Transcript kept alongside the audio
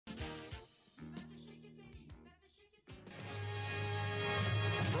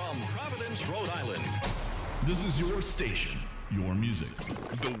This is your station, your music.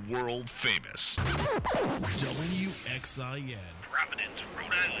 The world famous WXIN. Providence,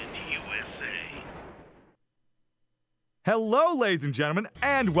 Rhode Island, USA. Hello, ladies and gentlemen,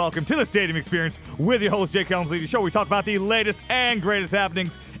 and welcome to the Stadium Experience with your host, Jake Helmsley, the show we talk about the latest and greatest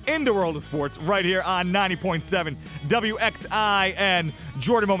happenings in the world of sports right here on 90.7 WXIN.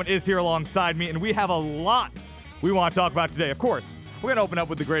 Jordan Moment is here alongside me, and we have a lot we want to talk about today. Of course, we're going to open up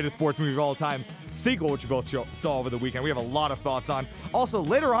with the greatest sports movie of all times sequel, which you both saw over the weekend. We have a lot of thoughts on. Also,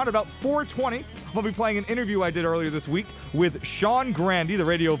 later on, about 4:20, I'm going to be playing an interview I did earlier this week with Sean Grande, the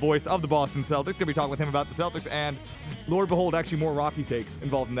radio voice of the Boston Celtics. Going to be talking with him about the Celtics, and Lord behold, actually more Rocky takes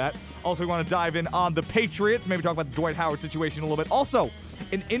involved in that. Also, we want to dive in on the Patriots, maybe talk about the Dwight Howard situation a little bit. Also,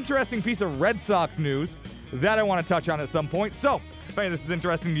 an interesting piece of Red Sox news that I want to touch on at some point. So, if any of this is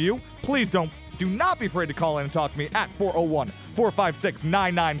interesting to you, please do not be afraid to call in and talk to me at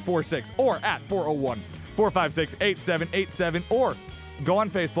 401-456-9946 or at 401-456-8787, or go on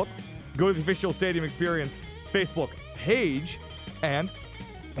Facebook, go to the official Stadium Experience Facebook page, and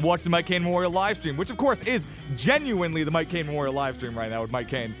watch the Mike Cain Memorial live stream, which of course is genuinely the Mike Cain Memorial live stream right now with Mike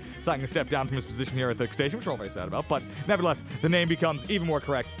Cain deciding to step down from his position here at the station, which we're all very sad about, but nevertheless, the name becomes even more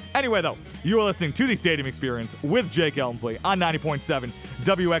correct. Anyway, though, you are listening to the Stadium Experience with Jake Helmsley on 90.7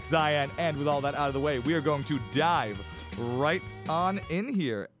 WXIN, and with all that out of the way, we are going to dive right on in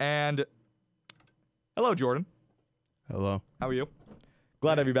here. And hello, Jordan. Hello. How are you?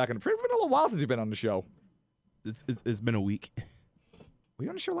 Glad to have you back on. It's been a little while since you've been on the show. It's been a week. Were you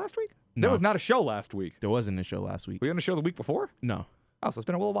on the show last week? No. There was not a show last week. There wasn't a show last week. Were you on the show the week before? No. Oh, so it's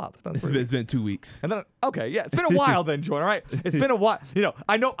been a little while. It's been 2 weeks. And then, okay, yeah, it's been a while then, Jordan, all right? It's been a while. You know,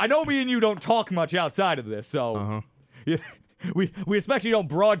 I know me and you don't talk much outside of this, so we especially don't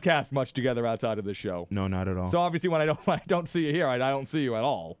broadcast much together outside of this show. No, not at all. So obviously when I don't see you here, I don't see you at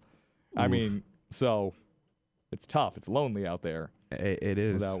all. I mean, so it's tough. It's lonely out there. It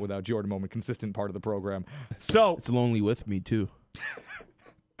is. Without Jordan Moment, consistent part of the program. So it's lonely with me too.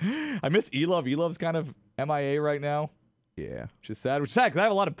 I miss E-Love. E-Love's kind of MIA right now. Yeah, which is sad. Because I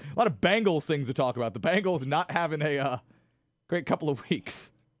have a lot of Bengals things to talk about. The Bengals not having a great couple of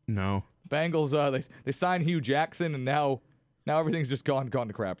weeks. No, Bengals they signed Hugh Jackson, and now everything's just gone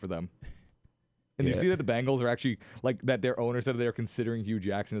to crap for them. And you see that the Bengals are actually like that. Their owner said they're considering Hugh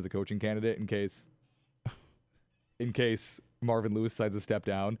Jackson as a coaching candidate in case Marvin Lewis decides to step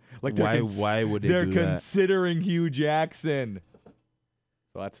down. Like why would they do that? They're considering Hugh Jackson.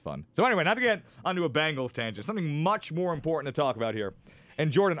 So that's fun. So anyway, not to get onto a Bengals tangent, something much more important to talk about here. And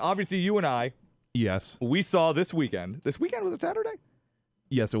Jordan, obviously you and I, yes, we saw this weekend. This weekend, was it Saturday?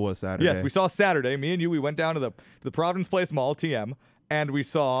 Yes, it was Saturday. Yes, we saw Saturday. Me and you, we went down to the Providence Place Mall, TM, and we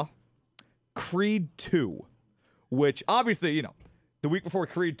saw Creed 2, which obviously, you know, the week before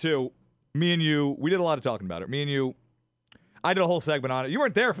Creed 2, me and you, we did a lot of talking about it. Me and you, I did a whole segment on it. You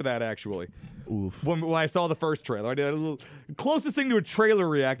weren't there for that, actually. Oof. When I saw the first trailer, I did a little closest thing to a trailer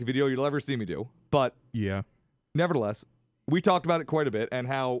react video you'll ever see me do. But yeah, nevertheless, we talked about it quite a bit and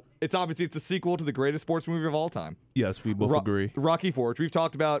how it's a sequel to the greatest sports movie of all time. Yes, we both agree. Rocky IV, which we've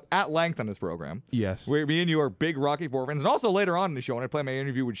talked about at length on this program. Yes. Me and you are big Rocky IV fans. And also later on in the show, when I play my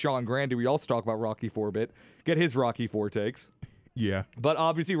interview with Sean Grande, we also talk about Rocky IV a bit, get his Rocky IV takes. Yeah. But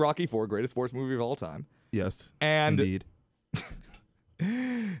obviously Rocky IV, greatest sports movie of all time. Yes, and indeed.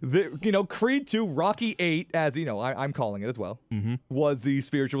 Creed 2, Rocky 8, as I'm calling it as well, was the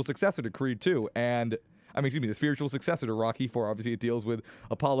spiritual successor to Creed 2, and the spiritual successor to Rocky 4. Obviously, it deals with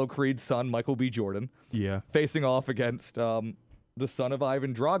Apollo Creed's son, Michael B. Jordan, facing off against the son of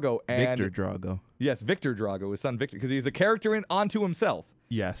Ivan Drago, and Victor Drago. Yes, Victor Drago, his son Victor, because he's a character onto himself.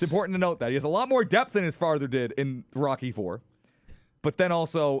 Yes, it's important to note that he has a lot more depth than his father did in Rocky 4, but then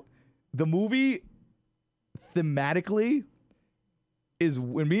also the movie thematically is,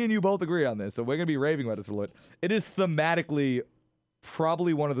 when me and you both agree on this, so we're going to be raving about this for a little bit, it is thematically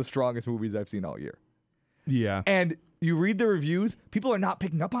probably one of the strongest movies I've seen all year. Yeah. And you read the reviews, people are not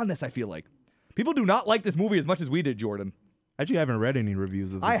picking up on this, I feel like. People do not like this movie as much as we did, Jordan. Actually, I haven't read any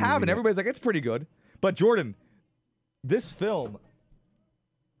reviews of this I movie haven't. yet. Everybody's like, it's pretty good. But Jordan, this film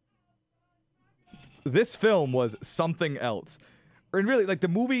was something else. And really, like, the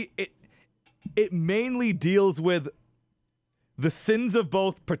movie, it mainly deals with the sins of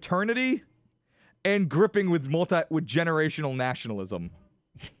both paternity and gripping with generational nationalism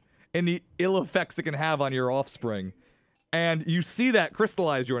and the ill effects it can have on your offspring. And you see that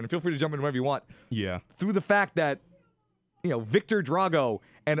crystallized, Jordan. Feel free to jump in whenever you want. Yeah. Through the fact that, Victor Drago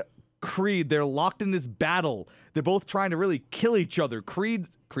and Creed. They're locked in this battle. They're both trying to really kill each other.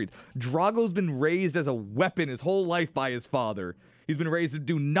 Drago's been raised as a weapon his whole life by his father. He's been raised to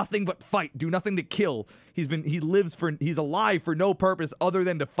do nothing but fight, do nothing to kill. He's alive for no purpose other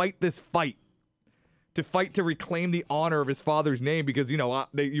than to fight this fight. To fight to reclaim the honor of his father's name, because,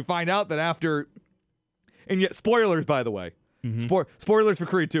 you find out that after, and yet, spoilers, by the way. Spoilers for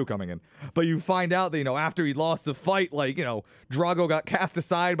Creed 2 coming in. But you find out that, after he lost the fight, Drago got cast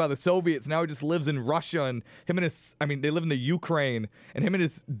aside by the Soviets. Now he just lives in Russia, and they live in the Ukraine, and him and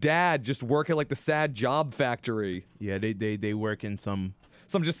his dad just work at, the sad job factory. Yeah, they work in some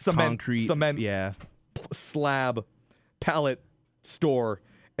just cement yeah, slab pallet store,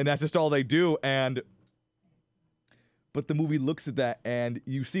 and that's just all they do. But the movie looks at that, and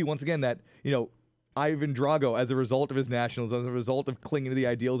you see once again that, Ivan Drago, as a result of his nationalism, as a result of clinging to the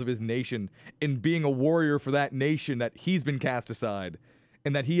ideals of his nation, and being a warrior for that nation, that he's been cast aside,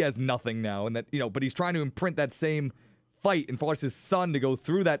 and that he has nothing now, and that, but he's trying to imprint that same fight and force his son to go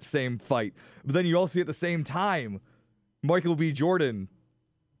through that same fight. But then you also see at the same time, Michael B. Jordan,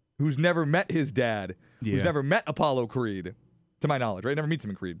 who's never met his dad, who's never met Apollo Creed, to my knowledge, right? Never meets him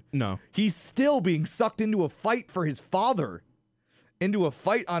in Creed. No. He's still being sucked into a fight for his father. Into a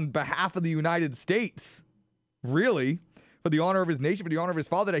fight on behalf of the United States. Really. For the honor of his nation, for the honor of his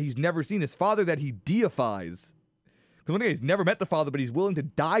father that he's never seen. His father that he deifies. Because one thing, he's never met the father, but he's willing to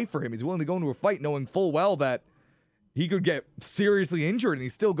die for him. He's willing to go into a fight knowing full well that he could get seriously injured, and he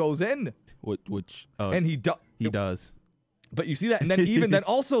still goes in. And he does. But you see that, and then then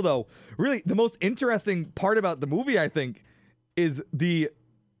also, though, really, the most interesting part about the movie, I think, is the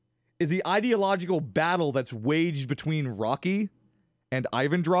ideological battle that's waged between Rocky and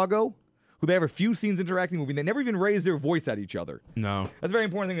Ivan Drago, who they have a few scenes interacting in the movie, and they never even raise their voice at each other. No. That's a very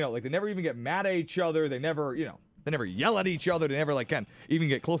important thing to know. They never even get mad at each other. They never, they never yell at each other. They never, can even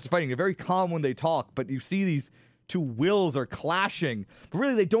get close to fighting. They're very calm when they talk, but you see these two wills are clashing. But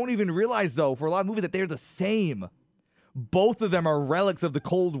really, they don't even realize, though, for a lot of movies, that they're the same. Both of them are relics of the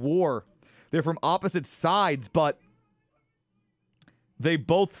Cold War. They're from opposite sides, but they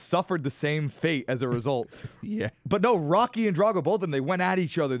both suffered the same fate as a result. Yeah. But no, Rocky and Drago, both of them, they went at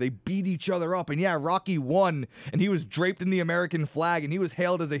each other. They beat each other up. And yeah, Rocky won, and he was draped in the American flag, and he was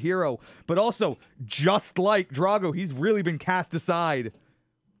hailed as a hero. But also, just like Drago, he's really been cast aside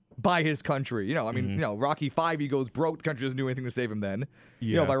by his country. Rocky 5, he goes broke. The country doesn't do anything to save him then.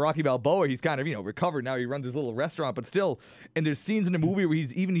 Yeah. By Rocky Balboa, he's kind of, recovered. Now he runs his little restaurant, but still. And there's scenes in the movie where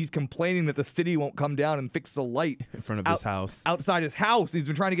he's complaining that the city won't come down and fix the light in front of his house. Outside his house. He's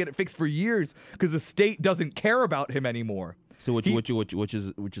been trying to get it fixed for years because the state doesn't care about him anymore. So which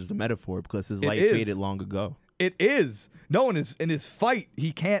is the metaphor, because his light faded long ago. It is. No, in his fight,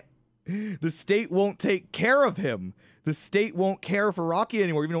 he can't. The state won't take care of him. The state won't care for Rocky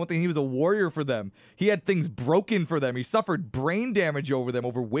anymore, even though one thing, he was a warrior for them. He had things broken for them. He suffered brain damage over them,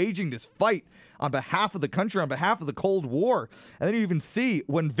 over waging this fight on behalf of the country, on behalf of the Cold War. And then you even see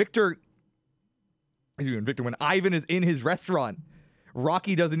when when Ivan is in his restaurant,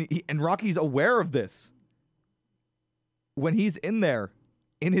 Rocky and Rocky's aware of this. When he's in there,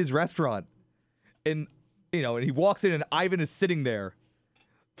 in his restaurant, and he walks in and Ivan is sitting there.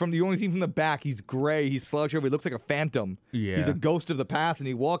 You only see him from the back. He's gray. He's slouched over. He looks like a phantom. Yeah. He's a ghost of the past, and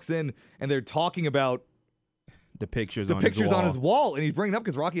he walks in, and they're talking about the pictures on his wall, and he's bringing it up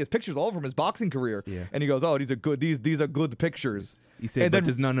because Rocky has pictures all from his boxing career. Yeah. And he goes, "Oh, these are good. These are good pictures." He said, "But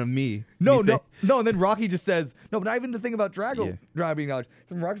there's none of me." No. And then Rocky just says, "No, but not even the thing about Drago being acknowledged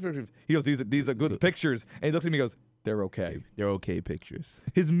from Rocky's perspective." He goes, "These are good pictures," and he looks at me and goes, "They're okay. They're okay pictures."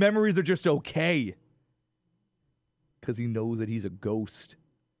 His memories are just okay because he knows that he's a ghost.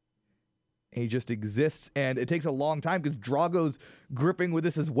 He just exists, and it takes a long time because Drago's gripping with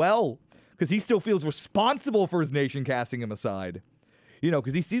this as well, because he still feels responsible for his nation casting him aside.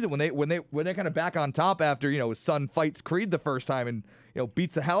 Because he sees it when they kind of back on top after his son fights Creed the first time and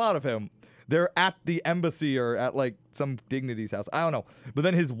beats the hell out of him. They're at the embassy or at some dignity's house. I don't know. But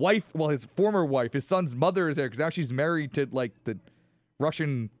then his wife, his former wife, his son's mother is there because now she's married to the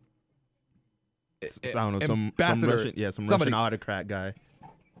Russian. I don't know, some Russian autocrat guy.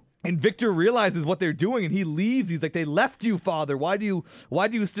 And Victor realizes what they're doing, and he leaves. He's like, "They left you, father. Why do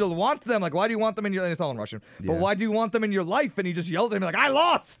you still want them? Why do you want them in your?" And it's all in Russian. Yeah. But why do you want them in your life? And he just yells at him "I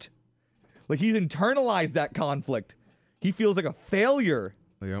lost!" He's internalized that conflict. He feels like a failure.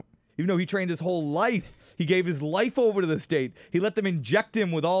 Yep. Even though he trained his whole life, he gave his life over to the state. He let them inject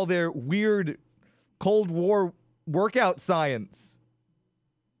him with all their weird Cold War workout science,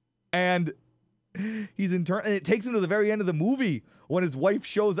 and he's and it takes him to the very end of the movie. When his wife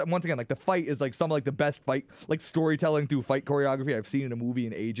shows up, once again, the fight is some of the best fight, storytelling through fight choreography I've seen in a movie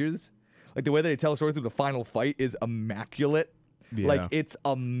in ages. Like, the way that they tell a story through the final fight is immaculate. Yeah. Like, it's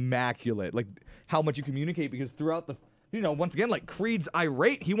immaculate. Like, how much you communicate, because throughout the, once again, like, Creed's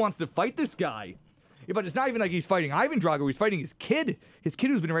irate. He wants to fight this guy. Yeah, but it's not even like he's fighting Ivan Drago. He's fighting his kid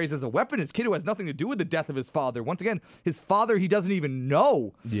who's been raised as a weapon, his kid who has nothing to do with the death of his father. Once again, his father he doesn't even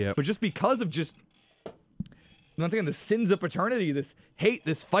know. Yeah. But just because of once again, the sins of paternity, this hate,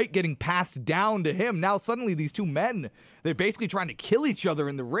 this fight getting passed down to him, now suddenly these two men, they're basically trying to kill each other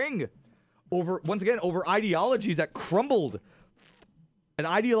in the ring over ideologies that crumbled. An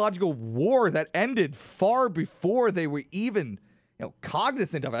ideological war that ended far before they were even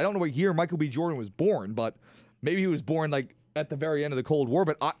cognizant of it. I don't know what year Michael B. Jordan was born, but maybe he was born like at the very end of the Cold War.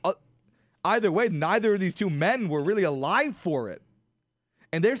 But either way, neither of these two men were really alive for it.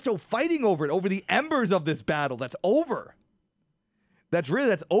 And they're still fighting over it, over the embers of this battle that's over.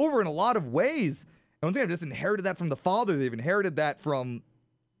 That's over in a lot of ways. I don't think I've just inherited that from the father. They've inherited that from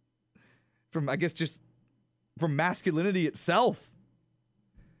I guess, just from masculinity itself.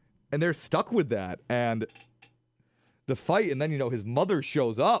 And they're stuck with that. And the fight, and then his mother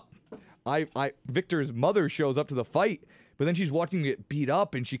shows up. Victor's mother shows up to the fight, but then she's watching him get beat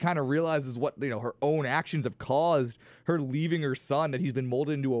up, and she kind of realizes what her own actions have caused her leaving her son, that he's been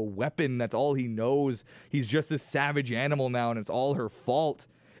molded into a weapon. That's all he knows. He's just this savage animal now, and it's all her fault.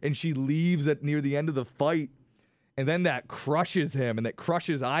 And she leaves near the end of the fight, and then that crushes him, and that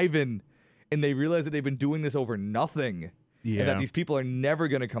crushes Ivan, and they realize that they've been doing this over nothing. Yeah. And that these people are never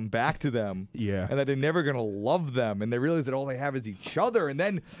going to come back to them. Yeah. And that they're never going to love them. And they realize that all they have is each other. And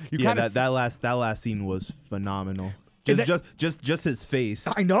then you kind of... that last scene was phenomenal. Just his face.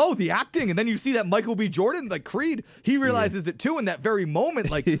 I know, the acting. And then you see that Michael B. Jordan, like Creed, he realizes it too in that very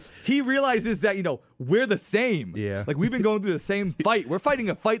moment. Like, he realizes that, we're the same. Yeah. Like, we've been going through the same fight. We're fighting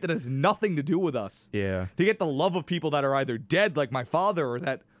a fight that has nothing to do with us. Yeah. To get the love of people that are either dead, like my father, or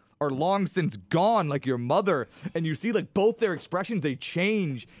that are long since gone, like your mother. And you see, like, both their expressions, they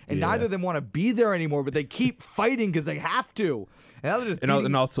change, and neither of them want to be there anymore, but they keep fighting because they have to.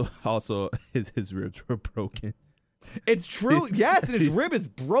 And also his ribs were broken. It's true, yes, and his rib is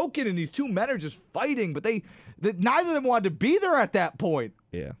broken, and these two men are just fighting, but neither of them wanted to be there at that point.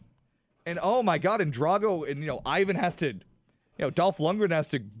 Yeah. And oh my God, and Drago and Ivan has to, Dolph Lundgren has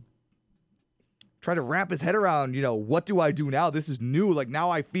to try to wrap his head around, what do I do now? This is new. Like, now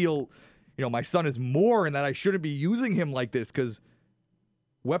I feel, my son is more, and that I shouldn't be using him like this, because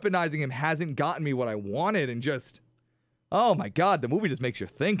weaponizing him hasn't gotten me what I wanted. And just, oh my God, the movie just makes you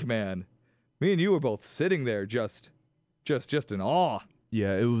think, man. Me and you were both sitting there just in awe.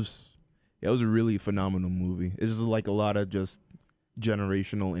 Yeah, it was a really phenomenal movie. It's just like a lot of just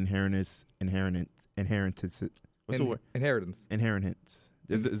generational inheritance. What's the word? Inheritance. Inheritance.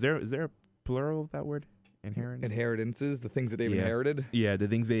 Is there a plural of that word? Inheritances, the things that they've inherited. Yeah, the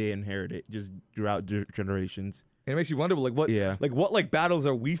things they inherited just throughout generations. And it makes you wonder, what battles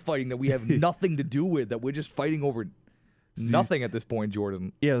are we fighting that we have nothing to do with, that we're just fighting over nothing at this point,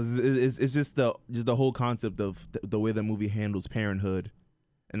 Jordan? Yeah, it's just the whole concept of the way the movie handles parenthood,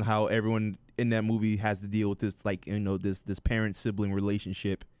 and how everyone in that movie has to deal with this, this parent-sibling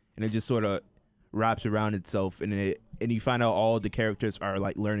relationship, and it just sort of wraps around itself, and you find out all the characters are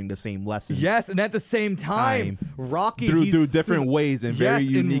like learning the same lessons. Yes, and at the same time, Rocky through different ways and very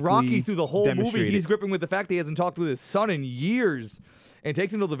uniquely. And Rocky through the whole movie, he's gripping with the fact that he hasn't talked with his son in years, and it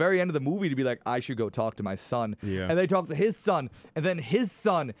takes him till the very end of the movie to be like, I should go talk to my son. Yeah. And they talk to his son, and then his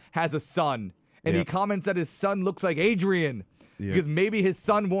son has a son, and he comments that his son looks like Adrian, because maybe his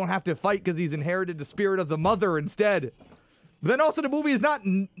son won't have to fight because he's inherited the spirit of the mother instead. But then also the movie is not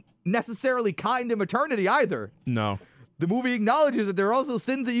necessarily kind to maternity either. No. The movie acknowledges that there are also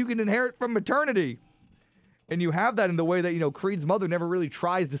sins that you can inherit from maternity. And you have that in the way that, Creed's mother never really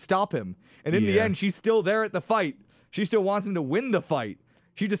tries to stop him. And in the end, she's still there at the fight. She still wants him to win the fight.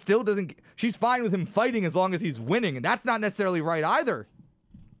 She just still doesn't... She's fine with him fighting as long as he's winning. And that's not necessarily right either.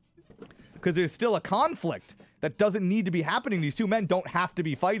 Because there's still a conflict that doesn't need to be happening. These two men don't have to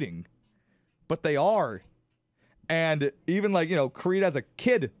be fighting. But they are. And even Creed as a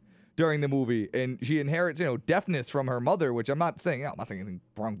kid during the movie, and she inherits, deafness from her mother, which I'm not saying anything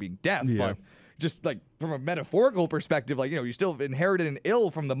wrong being deaf, but just like from a metaphorical perspective, you still inherited an ill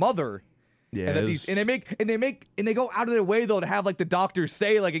from the mother. Yeah. And they go out of their way though to have the doctors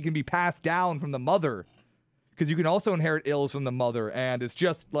say it can be passed down from the mother, because you can also inherit ills from the mother, and it's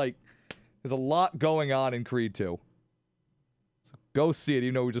just there's a lot going on in Creed 2. So go see it,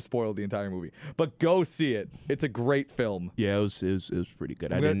 even though we just spoiled the entire movie. But go see it. It's a great film. Yeah, it was pretty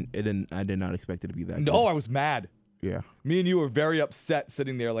good. I did not expect it to be that good. No, I was mad. Yeah. Me and you were very upset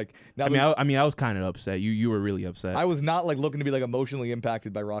sitting there. Like, now I was kind of upset. You were really upset. I was not like looking to be like emotionally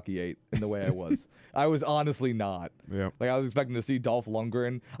impacted by Rocky 8 in the way I was. I was honestly not. Yeah. Like, I was expecting to see Dolph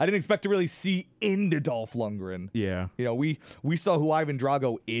Lundgren. I didn't expect to really see into Dolph Lundgren. Yeah. You know, we saw who Ivan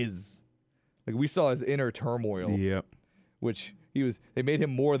Drago is. Like, we saw his inner turmoil. Yep. Which they made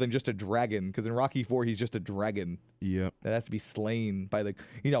him more than just a dragon, because in Rocky 4 he's just a dragon. Yep. That has to be slain by and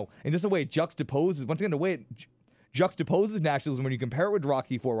just the way it juxtaposes. Once again, the way it juxtaposes nationalism when you compare it with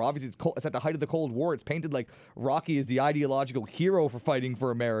Rocky 4. Where obviously it's at the height of the Cold War. It's painted like Rocky is the ideological hero for fighting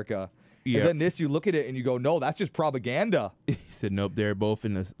for America. Yep. And then this, you look at it and you go, no, that's just propaganda. He said, nope, they're both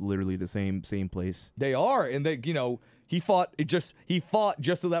in literally the same place. They are, and he fought just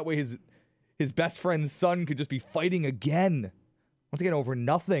so that way his best friend's son could just be fighting again. Once again, over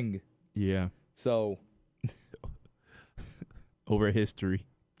nothing. Yeah. So. Over history.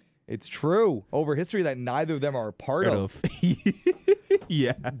 It's true. Over history that neither of them are a part of.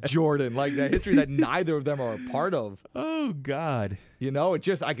 Yeah. Jordan, like that history that neither of them are a part of. Oh, God.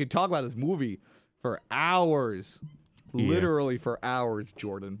 I could talk about this movie for hours. Yeah. Literally for hours,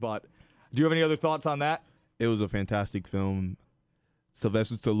 Jordan. But do you have any other thoughts on that? It was a fantastic film.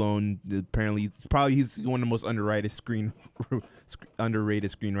 Sylvester Stallone, apparently, he's one of the most underrated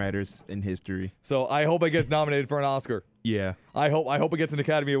screenwriters in history. So I hope it gets nominated for an Oscar. Yeah, I hope it gets an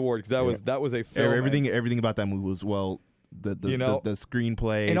Academy Award, because that was a film. Everything about that movie was the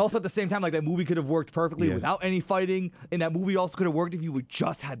screenplay, and also at the same time, like, that movie could have worked perfectly without any fighting, and that movie also could have worked if you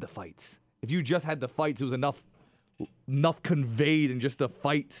just had the fights. If you just had the fights, it was enough conveyed in just the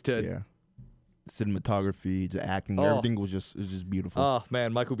fights to. Yeah. Cinematography, the acting, everything was just beautiful. Oh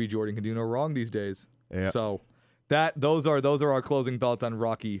man, Michael B. Jordan can do no wrong these days. Yeah. So those are our closing thoughts on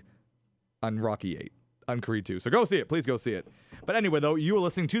Rocky 8, on Creed 2. So go see it, please go see it. But anyway, though, you were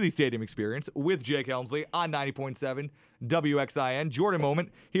listening to the Stadium Experience with Jake Helmsley on 90.7 WXIN. Jordan Moment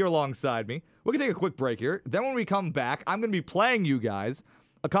here alongside me. We're gonna take a quick break here. Then when we come back, I'm gonna be playing you guys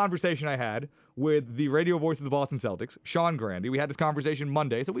a conversation I had with the radio voice of the Boston Celtics, Sean Grande. We had this conversation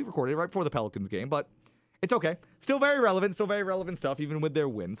Monday, so we recorded it right before the Pelicans game, but it's okay. Still very relevant stuff, even with their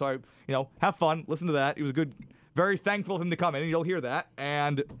win. So have fun, listen to that. It was good, very thankful of him to come in, and you'll hear that.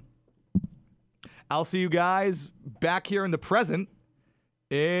 And I'll see you guys back here in the present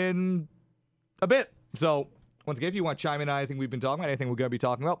in a bit. So once again, if you want to chime in on anything we've been talking about, anything we're going to be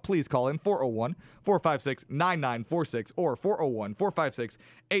talking about, please call in 401-456-9946 or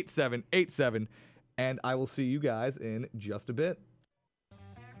 401-456-8787. And I will see you guys in just a bit.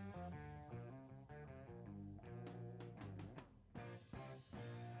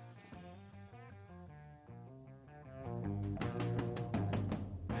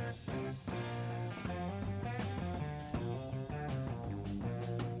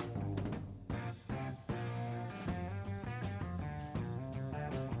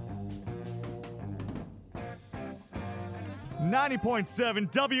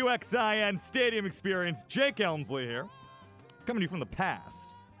 .7 WXIN Stadium Experience. Jake Elmsley here, coming to you from the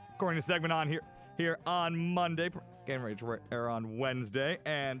past. According to segment on here on Monday, getting ready to air on Wednesday,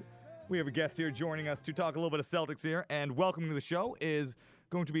 and we have a guest here joining us to talk a little bit of Celtics here. And welcome to the show is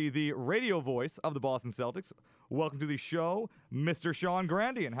going to be the radio voice of the Boston Celtics. Welcome to the show, Mr. Sean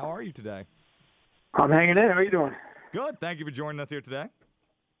Grande. And how are you today? I'm hanging in. How are you doing? Good. Thank you for joining us here today.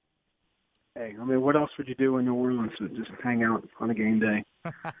 Hey, I mean, what else would you do in New Orleans? Just hang out on a game day.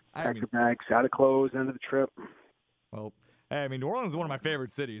 Pack your bags, out of clothes, end of the trip. Well, hey, I mean, New Orleans is one of my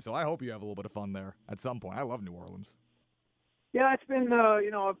favorite cities, so I hope you have a little bit of fun there at some point. I love New Orleans. Yeah, it's been,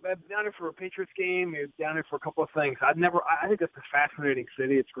 I've been down there for a Patriots game, down there for a couple of things. I think it's a fascinating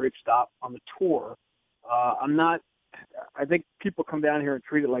city. It's a great stop on the tour. I think people come down here and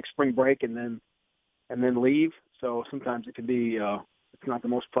treat it like spring break and then leave. So sometimes it can be, it's not the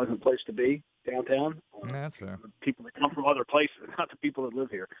most pleasant place to be downtown. That's fair. People that come from other places, not the people that live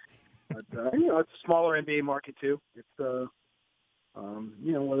here. But, it's a smaller NBA market too. It's,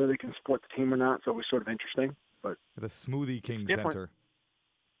 whether they can support the team or not, it's always sort of interesting. But the Smoothie King different. Center.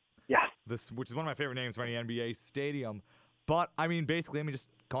 Yeah. Which is one of my favorite names for any NBA stadium. But, I mean, basically, just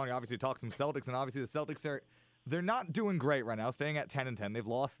calling, obviously, to talk some Celtics, and obviously the Celtics they're not doing great right now, staying at 10-10. They've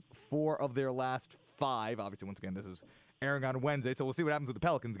lost 4 of their last 5. Obviously, once again, this is airing on Wednesday, so we'll see what happens with the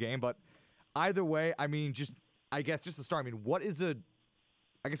Pelicans game. But either way, I mean, just to start, I mean, where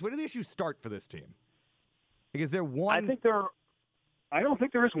do the issues start for this team? Like, is there one? I don't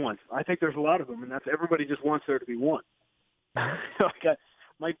think there is one. I think there's a lot of them, and that's everybody just wants there to be one.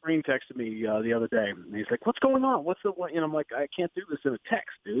 Mike Green texted me the other day, and he's like, "What's going on? What's the?" And I'm like, "I can't do this in a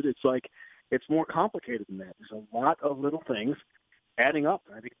text, dude. It's like it's more complicated than that. There's a lot of little things, adding up.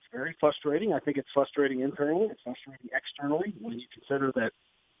 I think it's very frustrating. I think it's frustrating internally. It's frustrating externally when you consider that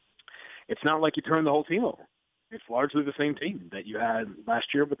it's not like you turn the whole team over. It's largely the same team that you had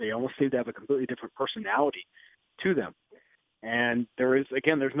last year, but they almost seem to have a completely different personality to them. And there's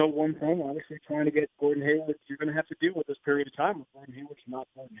no one thing. Obviously, trying to get Gordon Hayward, you're going to have to deal with this period of time where Gordon Hayward's not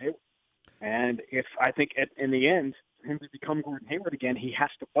Gordon Hayward. And if I think in the end, for him to become Gordon Hayward again, he has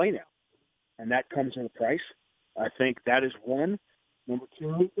to play now. And that comes at a price. I think that is one. Number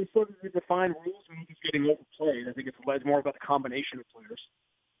two, they sort of define rules and he's getting overplayed. I think it's more about the combination of players.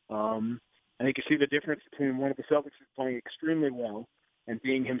 I think you see the difference between one of the Celtics who's playing extremely well and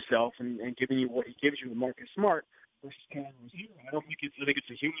being himself and giving you what he gives you with Marcus Smart versus Cameron Rozier. I think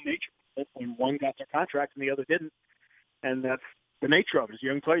it's a human nature. When one got their contract and the other didn't, and that's the nature of it. As a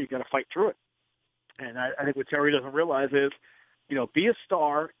young player, you got to fight through it. And I think what Terry doesn't realize is, be a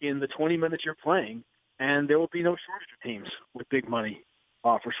star in the 20 minutes you're playing, and there will be no shortage of teams with big money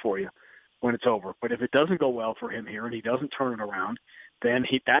offers for you when it's over. But if it doesn't go well for him here and he doesn't turn it around, then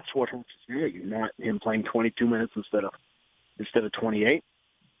that's what hurts his value, not him playing 22 minutes instead of 28.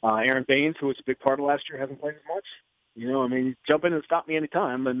 Aaron Baines, who was a big part of last year, hasn't played as much. Jump in and stop me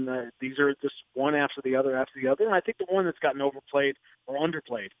anytime. And these are just one after the other. And I think the one that's gotten overplayed or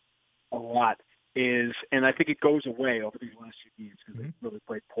underplayed a lot is, and I think it goes away over these last few games because they really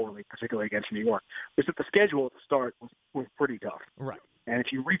played poorly, particularly against New York, is that the schedule at the start was pretty tough. Right. And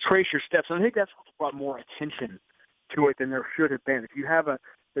if you retrace your steps, and I think that's what's brought more attention to it than there should have been. If you have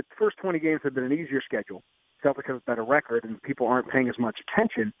the first 20 games have been an easier schedule. Celtics have a better record, and people aren't paying as much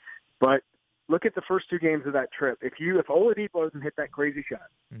attention. But look at the first two games of that trip. If Oladipo doesn't hit that crazy shot,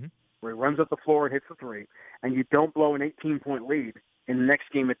 where he runs up the floor and hits the three, and you don't blow an 18-point lead in the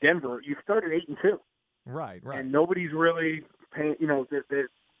next game at Denver, you started 8-2. Right. And nobody's really paying.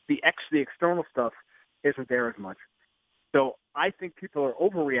 The external stuff isn't there as much. So I think people are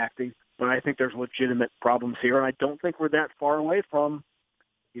overreacting, but I think there's legitimate problems here, and I don't think we're that far away from,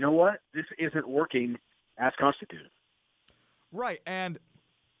 this isn't working as constituted. Right, and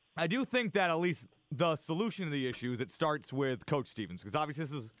I do think that at least the solution to the issues, it starts with Coach Stevens, because obviously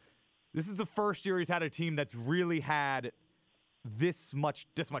this is the first year he's had a team that's really had this much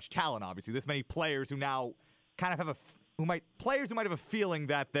talent. Obviously, this many players who now kind of have players who might have a feeling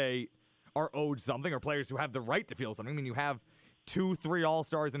that they are owed something, or players who have the right to feel something. I mean, you have 2-3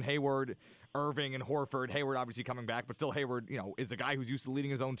 All-Stars in Hayward, Irving, and Horford. Hayward obviously coming back, but still Hayward, is a guy who's used to leading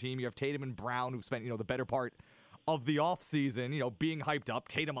his own team. You have Tatum and Brown, who've spent, the better part of the offseason, being hyped up.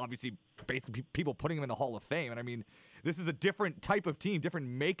 Tatum, obviously, basically people putting him in the Hall of Fame. And I mean, this is a different type of team, different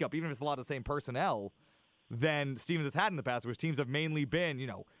makeup, even if it's a lot of the same personnel than Stevens has had in the past, where his teams have mainly been,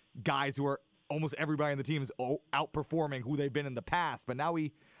 guys who are almost everybody on the team is outperforming who they've been in the past. But now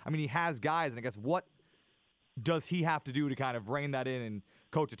he has guys, and I guess what does he have to do to kind of rein that in and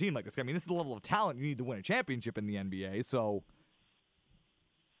coach a team like this? I mean, this is the level of talent you need to win a championship in the NBA. So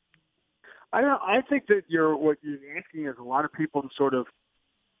I think that what you're asking is a lot of people to sort of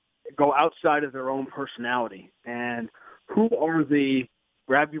go outside of their own personality. And who are the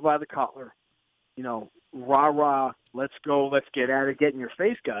grab you by the collar, rah-rah, let's go, let's get at it, get in your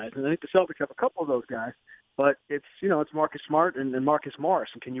face guys. And I think the Celtics have a couple of those guys. But it's Marcus Smart and Marcus Morris.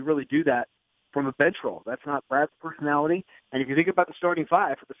 And can you really do that from a bench role? That's not Brad's personality. And if you think about the starting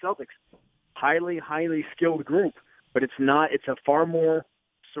five for the Celtics, highly, highly skilled group. But it's a far more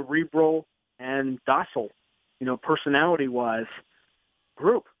cerebral and docile, personality-wise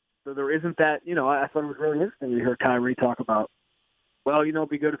group. So there isn't that, I thought it was really interesting to hear Kyrie talk about, well, it'd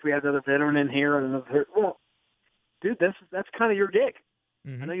be good if we had another veteran in here and another. Well, dude, that's kind of your gig.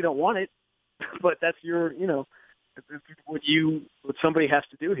 I know you don't want it, but that's your, what somebody has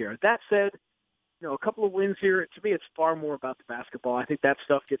to do here. That said, a couple of wins here, to me, it's far more about the basketball. I think that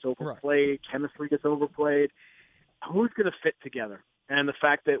stuff gets overplayed. Right. Chemistry gets overplayed. Who's going to fit together? And the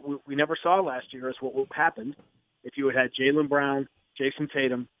fact that we never saw last year is what would happen if you had Jaylen Brown, Jason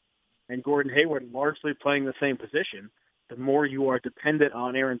Tatum, and Gordon Hayward largely playing the same position. The more you are dependent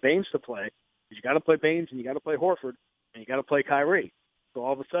on Aaron Baines to play, because you got to play Baines and you got to play Horford and you got to play Kyrie. So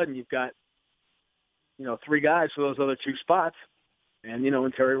all of a sudden you've got, three guys for those other two spots, and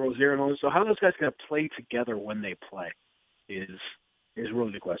and Terry Rozier and all this. So how are those guys going to play together when they play is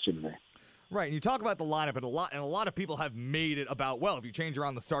really the question to me. Right, and you talk about the lineup, and a lot of people have made it about, well, if you change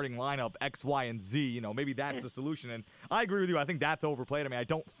around the starting lineup X, Y, and Z, maybe that's the solution. And I agree with you. I think that's overplayed. I mean, I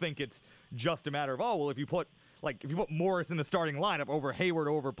don't think it's just a matter of, if you put Morris in the starting lineup over Hayward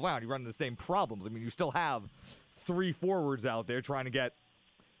over Brown, you run into the same problems. I mean, you still have 3 forwards out there trying to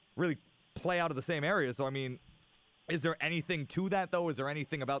really play out of the same area. So I mean, is there anything to that though? Is there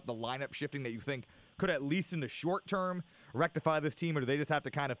anything about the lineup shifting that you think could at least in the short term rectify this team, or do they just have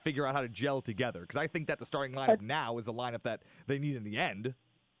to kind of figure out how to gel together? Because I think that the starting lineup now is a lineup that they need in the end.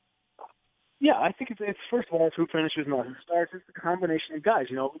 Yeah, I think it's first of all, it's who finishes, not who starts. It's the combination of guys.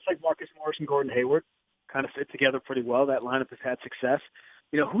 It's like Marcus Morris and Gordon Hayward kind of fit together pretty well. That lineup has had success.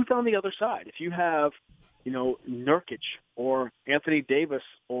 Who's on the other side? If you have, Nurkic or Anthony Davis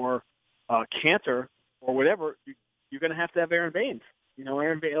or Cantor or whatever, you're going to have Aaron Baines.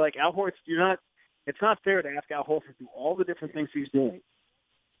 Aaron Baines, like Al Horford, it's not fair to ask Al Horford to do all the different things he's doing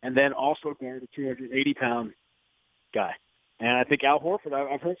and then also guard a 280-pound guy. And I think Al Horford,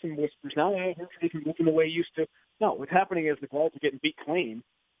 I've heard some whispers now, Al Horford isn't looking the way he used to. No, what's happening is the guards are getting beat clean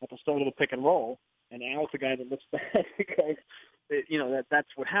at the start of the pick and roll, and Al's the guy that looks bad because, that's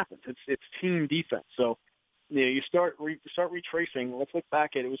what happens. It's team defense. So, you start retracing. Let's look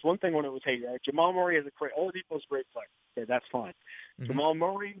back at it. It was one thing when it was, hey, Jamal Murray is Oladipo's a great player. Okay, that's fine. Mm-hmm. Jamal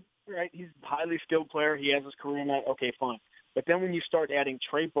Murray, right, he's a highly skilled player. He has his career night. Okay, fine. But then when you start adding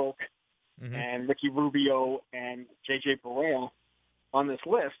Trey Burke, mm-hmm. and Ricky Rubio and J.J. Barea on this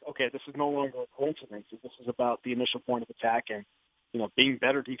list, okay, this is no longer a coincidence. This is about the initial point of attack and, being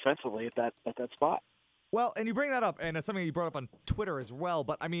better defensively at that spot. Well, and you bring that up, and it's something you brought up on Twitter as well,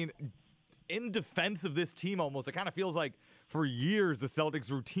 but, I mean, in defense of this team almost, it kind of feels like for years the Celtics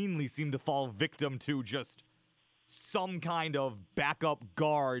routinely seem to fall victim to just some kind of backup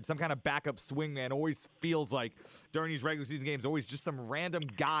guard, some kind of backup swingman. Always feels like during these regular season games, always just some random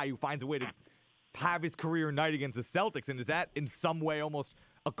guy who finds a way to have his career night against the Celtics. And is that in some way almost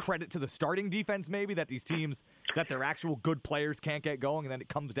a credit to the starting defense maybe, that these teams, that their actual good players can't get going, and then it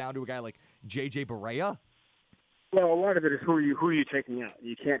comes down to a guy like J.J. Barea? Well, a lot of it is who are you taking out.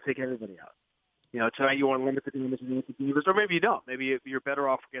 You can't take everybody out. Tonight you want to limit the damage to Anthony Davis, or maybe you don't. Maybe you're better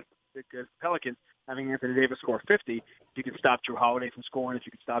off against the Pelicans having Anthony Davis score 50. If you can stop Drew Holiday from scoring, if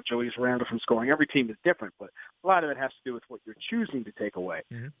you can stop Joey Randle from scoring. Every team is different, but a lot of it has to do with what you're choosing to take away.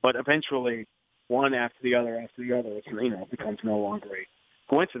 Mm-hmm. But eventually, one after the other, it becomes no longer a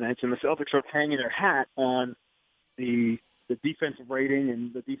coincidence. And the Celtics are hanging their hat on the defensive rating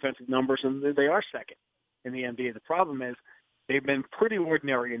and the defensive numbers, and they are second in the NBA. The problem is they've been pretty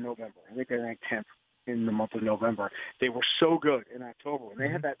ordinary in November. I think they ranked 10th in the month of November. They were so good in October. And they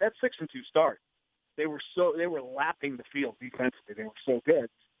had that 6-2 start. They were lapping the field defensively. They were so good.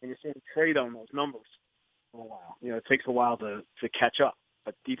 And you sort of trade on those numbers for a while. It takes a while to catch up.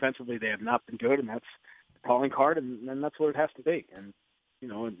 But defensively they have not been good, and that's the calling card, and that's what it has to be. And,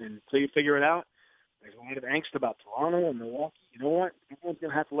 until you figure it out, there's a lot of angst about Toronto and Milwaukee. You know what? Everyone's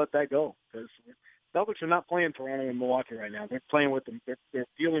going to have to let that go, because Celtics are not playing Toronto and Milwaukee right now. They're playing with them. They're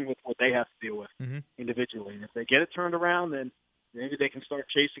dealing with what they have to deal with mm-hmm. individually. And if they get it turned around, then maybe they can start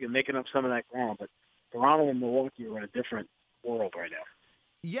chasing and making up some of that ground. But Toronto and Milwaukee are in a different world right now.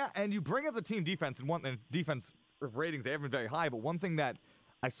 Yeah, and you bring up the team defense, and defense ratings, they haven't been very high. But one thing that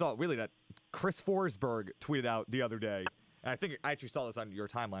I saw, really, that Chris Forsberg tweeted out the other day, and I think I actually saw this on your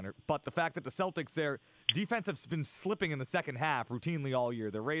timeline, but the fact that the Celtics, their defense has been slipping in the second half routinely all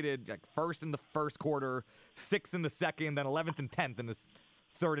year. They're rated like first in the first quarter, 6th in the second, then 11th and 10th in the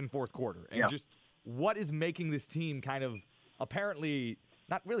third and fourth quarter. And just what is making this team kind of apparently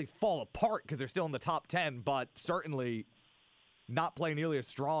not really fall apart, because they're still in the top 10, but certainly not play nearly as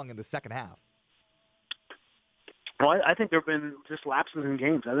strong in the second half? Well, I think there have been just lapses in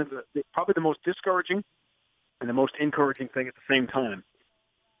games. I think probably the most discouraging and the most encouraging thing at the same time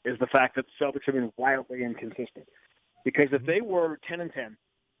is the fact that the Celtics have been wildly inconsistent. Because if they were 10-10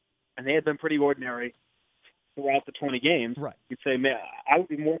 and they had been pretty ordinary throughout the 20 games, right, you'd say, man, I would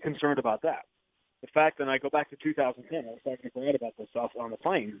be more concerned about that. The fact that I go back to 2010, I was talking to Brad about this on the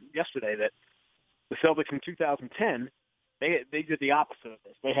plane yesterday, that the Celtics in 2010, they did the opposite of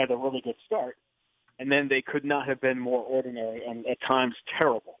this. They had a really good start, and then they could not have been more ordinary and at times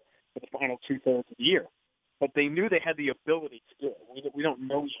terrible for the final two-thirds of the year. But they knew they had the ability to do it. We don't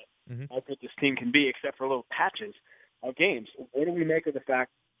know yet how good this team can be, except for little patches of games. What do we make of the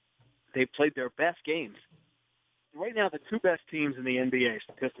fact they've played their best games? Right now, the two best teams in the NBA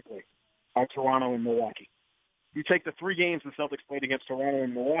statistically are Toronto and Milwaukee. You take the 3 games the Celtics played against Toronto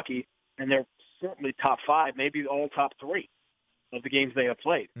and Milwaukee, and they're certainly top 5, maybe all top 3 of the games they have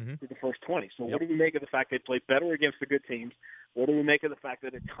played through the first 20. So what do we make of the fact they played better against the good teams? What do we make of the fact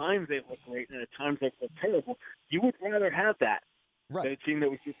that at times they look great and at times they look terrible? You would rather have that than a team that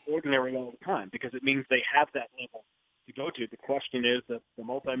was just ordinary all the time, because it means they have that level to go to. The question is, the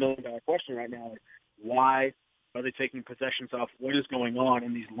multi-million-dollar question right now is, why are they taking possessions off? What is going on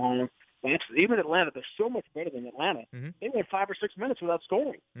in these long matches? Even Atlanta, they're so much better than Atlanta. They went 5 or 6 minutes without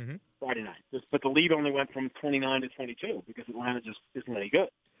scoring Friday night. But the lead only went from 29 to 22 because Atlanta just isn't any good.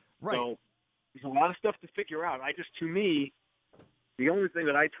 Right. So there's a lot of stuff to figure out. To me, the only thing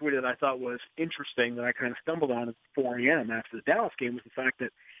that I tweeted I thought was interesting that I kind of stumbled on at 4 a.m. after the Dallas game was the fact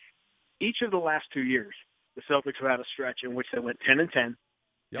that each of the last 2 years, the Celtics have had a stretch in which they went 10-10,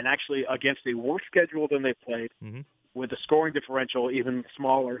 and actually against a worse schedule than they played, with a scoring differential even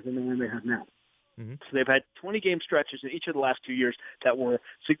smaller than the one they have now. So they've had 20-game stretches in each of the last 2 years that were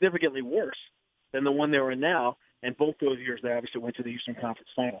significantly worse than the one they were in now, and both those years they obviously went to the Eastern Conference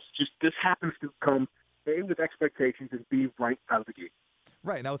Finals. Just this happens to come A, with expectations, and B, right out of the gate.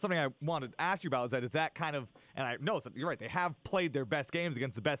 Right. Now, something I wanted to ask you about is that kind of, and I know you're right, they have played their best games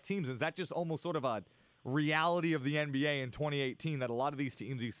against the best teams, and is that just almost sort of a reality of the NBA in 2018 that a lot of these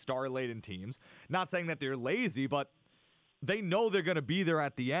teams, these star-laden teams, not saying that they're lazy, but they know they're going to be there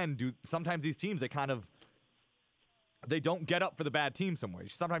at the end. Sometimes these teams, they don't get up for the bad team some way.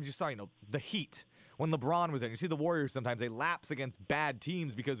 Sometimes you saw, the Heat when LeBron was in. You see the Warriors sometimes, they lapse against bad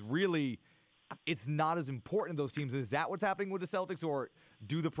teams because really it's not as important to those teams. Is that what's happening with the Celtics, or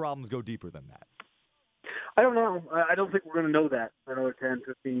do the problems go deeper than that? I don't know. I don't think we're going to know that for another 10,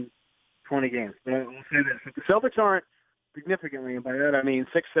 15, 20 games. But I'll say this. If the Celtics aren't significantly, and by that I mean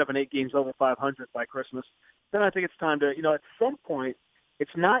 6, 7, 8 games over 500 by Christmas, then I think it's time to, at some point,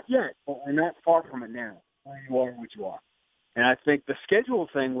 it's not yet, but we're not far from it now, where you are what you are. And I think the schedule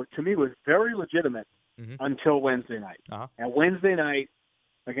thing, to me, was very legitimate until Wednesday night. And Wednesday night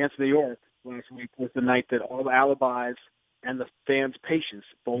against New York last week was the night that all the alibis and the fans' patience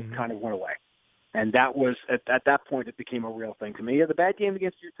both kind of went away. And that was, at that point, it became a real thing to me. The bad game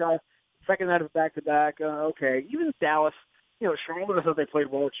against Utah, second night of back-to-back, okay. Even Dallas, Charlotte, I thought they played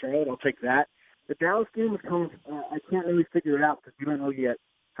well at Charlotte. I'll take that. The Dallas game was kind of, I can't really figure it out because we don't know yet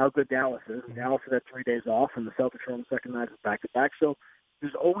how good Dallas is. Dallas had 3 days off, and the Celtics are on the second night of back-to-back. So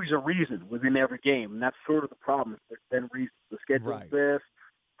there's always a reason within every game, and that's sort of the problem. There's been reasons. The schedule is this,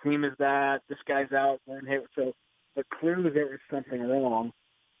 team is that, this guy's out, so, but clearly there is something wrong.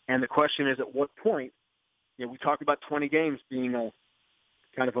 And the question is, at what point? We talked about 20 games being a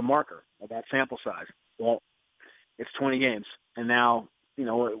kind of a marker about sample size. Well, it's 20 games, and now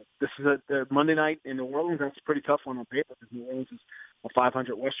this is the Monday night in New Orleans. That's a pretty tough one on paper because New Orleans is a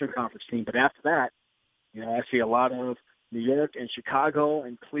 500 Western Conference team. But after that, I see a lot of New York and Chicago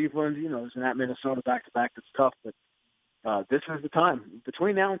and Cleveland. There's that Minnesota back-to-back that's tough. But this is the time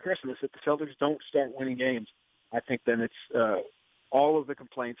between now and Christmas. If the Celtics don't start winning games, I think then it's all of the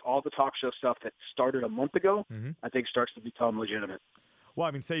complaints, all the talk show stuff that started a month ago, I think starts to become legitimate. Well,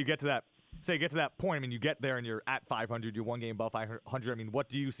 I mean, say you get to that point. I mean, you get there and you're at 500, you're one game above 500. I mean, what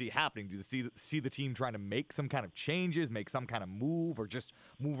do you see happening? Do you see the team trying to make some kind of changes, make some kind of move, or just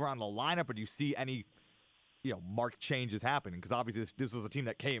move around the lineup? Or do you see any, marked changes happening? Because obviously this was a team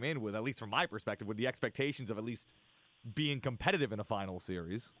that came in with, at least from my perspective, with the expectations of at least being competitive in a final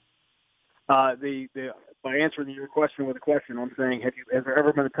series. By answering your question with a question, I'm saying, has there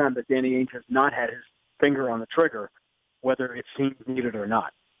ever been a time that Danny Ainge has not had his finger on the trigger, whether it seems needed or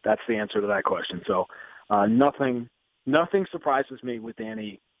not? That's the answer to that question. So nothing surprises me with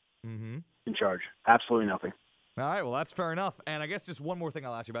Danny in charge. Absolutely nothing. All right, well, that's fair enough. And I guess just one more thing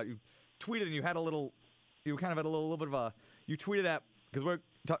I'll ask you about. You tweeted and you had a little bit of a, you tweeted at, because we're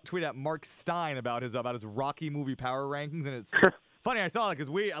tweeted at Mark Stein about his Rocky movie power rankings, and it's funny I saw that because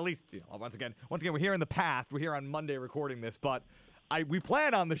we, at least, once again, we're here in the past. We're here on Monday recording this, but we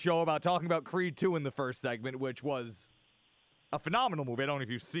planned on the show about talking about Creed 2 in the first segment, which was a phenomenal movie. I don't know if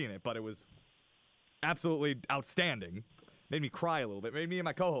you've seen it, but it was absolutely outstanding. Made me cry a little bit. Made me and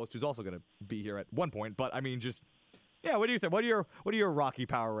my co-host, who's also going to be here at one point. But I mean, just what do you say? What are your Rocky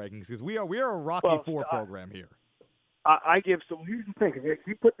power rankings? Because we are a Rocky 4 program here. I give. So here's the thing: if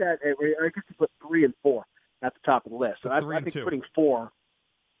you put that, I guess you put 3 and 4 at the top of the list. So I think 2. Putting 4.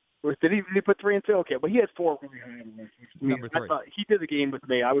 Did he put 3 and 2? Okay, but he had 4 really high on the list. Number 3. He did the game with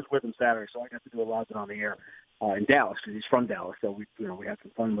me. I was with him Saturday, so I got to do a lot of it on the air in Dallas because he's from Dallas. So we had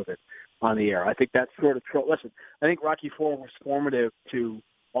some fun with it on the air. I think that's sort of listen. I think Rocky 4 was formative to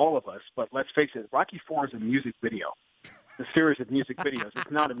all of us, but let's face it, Rocky 4 is a music video. It's a series of music videos.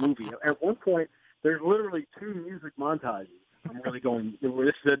 It's not a movie. At one point, there's literally 2 music montages. I'm really going.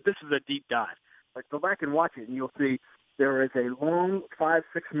 This is a deep dive. Like, go back and watch it, and you'll see there is a long 5-6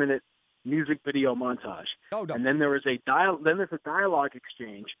 minute music video montage. Oh, no. And then there's a dialogue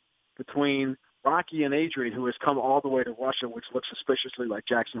exchange between Rocky and Adrian, who has come all the way to Russia, which looks suspiciously like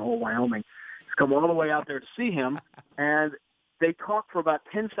Jackson Hole, Wyoming. He's come all the way out there to see him, and they talk for about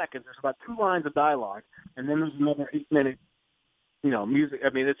 10 seconds. There's about 2 lines of dialogue, and then there's another 8-minute, music.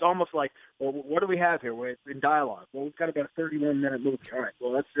 I mean, it's almost like, well, what do we have here? We're in dialogue. Well, we've got about a 31-minute movie. All right,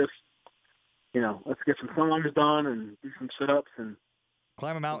 well, let's just, let's get some songs done and do some sit-ups and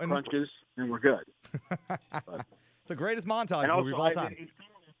Climb a mountain. crunches, and we're good. It's the greatest montage And movie of also, all time.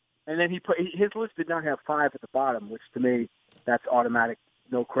 and then his list did not have 5 at the bottom, which to me, that's automatic,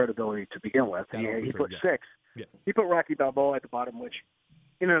 no credibility to begin with. That also He true, put yes. 6. Yes. He put Rocky Balboa at the bottom, which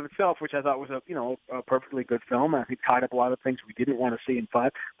in and of itself, which I thought was a perfectly good film. I think tied up a lot of things we didn't want to see in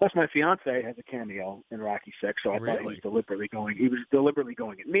 5. Plus, my fiance has a cameo in Rocky 6, so I thought he was deliberately going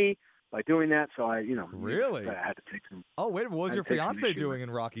at me by doing that. So I Really? I had to take some. Oh wait, what was your fiance doing in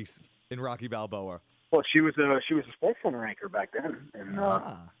Rocky Balboa? Well, she was a sports center anchor back then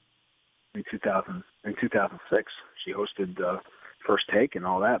in 2006. She hosted First Take and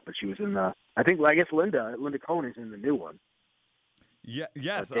all that, but she was in the. I guess Linda Cohn is in the new one. Yeah.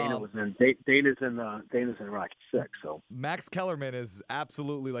 Yes. Dana's in Rocky 6. So Max Kellerman is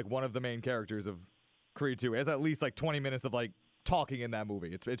absolutely like one of the main characters of Creed 2. He has at least like 20 minutes of like talking in that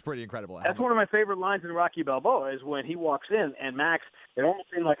movie. It's pretty incredible. That's one of my favorite lines in Rocky Balboa is when he walks in and Max. It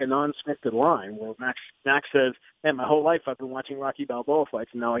almost seemed like a non-scripted line where Max says, "Man, my whole life I've been watching Rocky Balboa fights,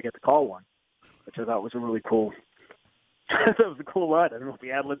 and now I get to call one," which I thought was a really cool. That was a cool line. I don't know if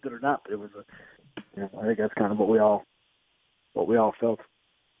he ad-libbed it or not, but it was I think that's kind of what we all felt.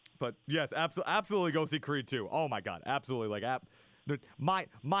 But yes, absolutely go see Creed 2. Oh my God, absolutely! Like,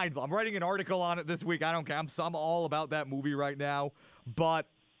 I'm writing an article on it this week. I don't care. I'm all about that movie right now. But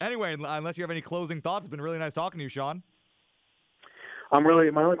anyway, unless you have any closing thoughts, it's been really nice talking to you, Sean. My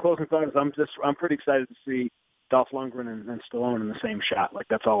only closing thought is I'm pretty excited to see Dolph Lundgren and Stallone in the same shot. Like,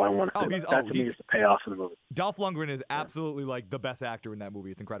 that's all I want to see. That to me is the payoff of the movie. Dolph Lundgren is absolutely like the best actor in that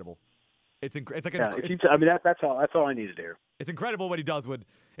movie. It's incredible. It's like that's all I needed to hear. It's incredible what he does with.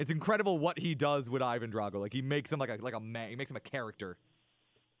 It's incredible what he does with Ivan Drago. Like, he makes him like a man. He makes him a character.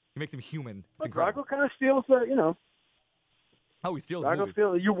 He makes him human. It's incredible. Drago kind of steals the. Oh, he steals.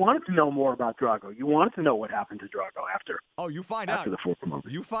 Drago you wanted to know more about Drago. You wanted to know what happened to Drago after. Oh, you find after out. The fourth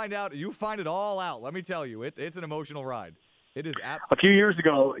movie. You find out. You find it all out. Let me tell you, it's an emotional ride. It is absolutely. A few years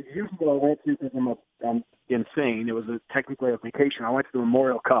ago, I went to because I'm insane. It was technically a vacation. I went to the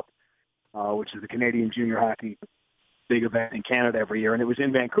Memorial Cup, which is the Canadian junior hockey big event in Canada every year, and it was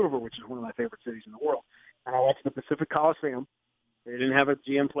in Vancouver, which is one of my favorite cities in the world. And I went to the Pacific Coliseum. They didn't have a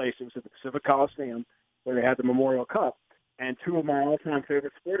GM place. It was at the Pacific Coliseum where they had the Memorial Cup. And 2 of my all-time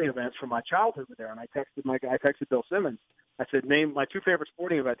favorite sporting events from my childhood were there. And I texted Bill Simmons. I said, name my 2 favorite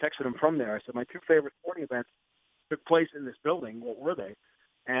sporting events. I texted him from there. I said, my 2 favorite sporting events took place in this building. What were they?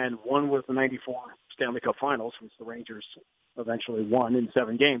 And one was the 94 Stanley Cup Finals, which the Rangers eventually won in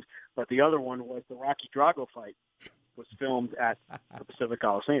 7 games. But the other one was the Rocky Drago fight. Was filmed at the Pacific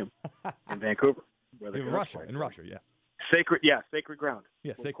Coliseum in Vancouver. In Russia, yes. Sacred ground.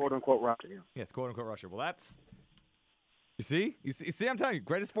 Yes, quote unquote Russia. Yeah. Yes, quote unquote Russia. Well, that's you see. I'm telling you,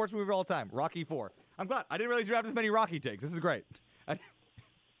 greatest sports movie of all time, Rocky 4. I'm glad. I didn't realize you have this many Rocky takes. This is great.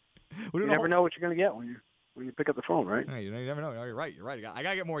 You never know what you're going to get when you pick up the phone, right? Yeah, you never know. No, you're right. I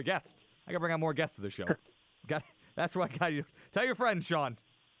gotta get more guests. I gotta bring on more guests to the show. That's what I got you. Tell your friends, Sean.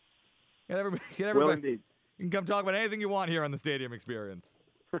 Get everybody. Well, indeed. You can come talk about anything you want here on the Stadium Experience.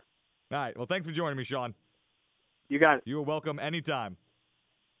 All right. Well, thanks for joining me, Sean. You got it. You are welcome anytime.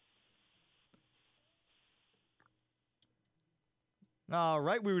 All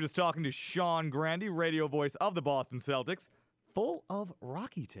right. We were just talking to Sean Grande, radio voice of the Boston Celtics, full of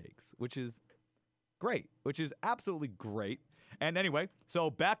Rocky takes, which is great, which is absolutely great. And anyway, so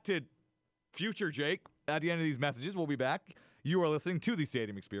back to future Jake. At the end of these messages, we'll be back. You are listening to the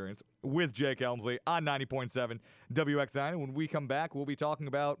Stadium Experience with Jake Helmsley on 90.7 WXI. And when we come back, we'll be talking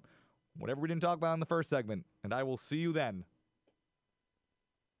about whatever we didn't talk about in the first segment. And I will see you then.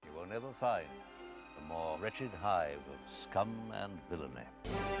 You will never find a more wretched hive of scum and villainy.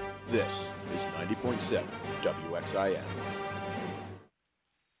 This is 90.7 WXIN.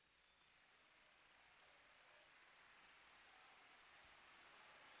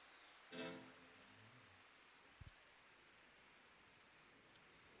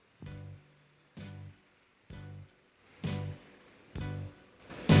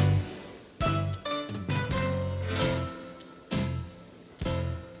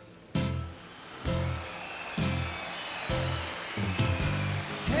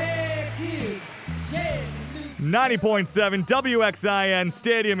 Hey, kids, 90.7 WXIN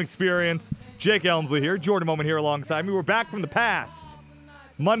Stadium Experience. Jake Elmsley here. Jordan Moment here alongside me. We're back from the past.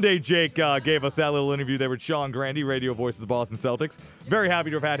 Monday, Jake gave us that little interview there with Sean Grande, radio voice of the Boston Celtics. Very happy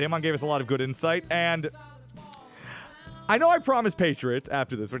to have had him on. Gave us a lot of good insight. And I know I promised Patriots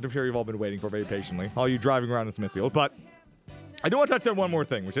after this, which I'm sure you've all been waiting for very patiently, all you driving around in Smithfield. But I do want to touch on one more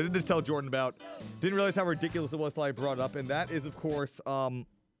thing, which I did just tell Jordan about. Didn't realize how ridiculous it was till I brought it up. And that is, of course,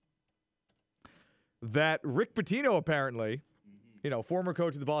 that Rick Pitino apparently former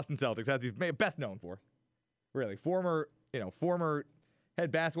coach of the Boston Celtics, as he's best known for. Really, former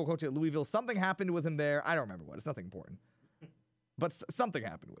head basketball coach at Louisville. Something happened with him there. I don't remember what. It's nothing important. But something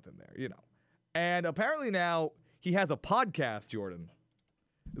happened with him there, And apparently now he has a podcast, Jordan.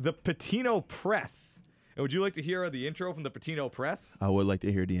 The Pitino Press. And would you like to hear the intro from the Pitino Press? I would like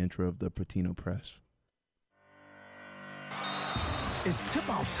to hear the intro of the Pitino Press. It's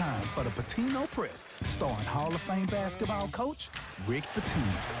tip-off time for the Pitino Press, starring Hall of Fame basketball coach Rick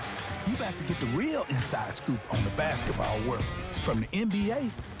Pitino. You about to get the real inside scoop on the basketball world, from the NBA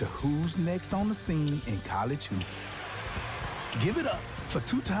to who's next on the scene in college hoops. Give it up for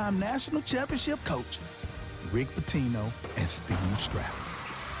two-time national championship coach Rick Pitino and Steve Stroud.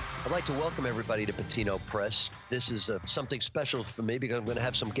 I'd like to welcome everybody to Pitino Press. This is something special for me because I'm going to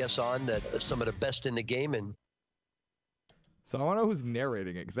have some guests on that are some of the best in the game. And so I want to know who's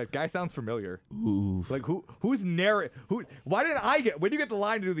narrating it, because that guy sounds familiar. Ooh. Like, who's narrating? Why didn't I get? When did you get the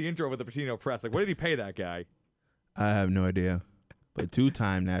line to do the intro with the Pitino Press? Like, what did he pay that guy? I have no idea. But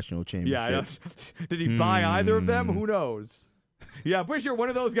two-time national championship. Yeah. Did he buy either of them? Who knows? Yeah, I'm pretty sure one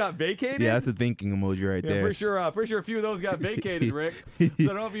of those got vacated. Yeah, that's a thinking emoji right there. Pretty sure a few of those got vacated, Rick. So I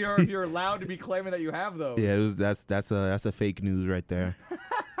don't know if you're allowed to be claiming that you have those. Yeah, that's a fake news right there.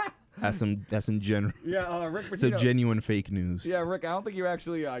 That's some general. Yeah, Rick Pitino. Some genuine fake news. Yeah, Rick, I don't think you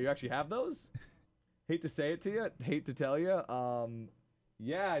actually have those. Hate to say it to you. Hate to tell you.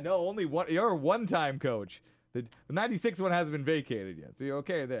 Yeah, no, only one. You're a one-time coach. The 96 one hasn't been vacated yet, so you're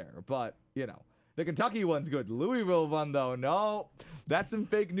okay there. But the Kentucky one's good. Louisville one, though, no. That's some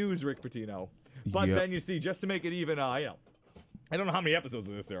fake news, Rick Pitino. But then you see, just to make it even, I don't know how many episodes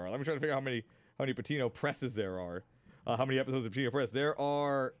of this there are. Let me try to figure out how many Pitino presses there are. How many episodes of Pitino Press? There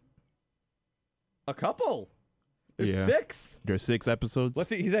are a couple. There's 6. There's 6 episodes? Let's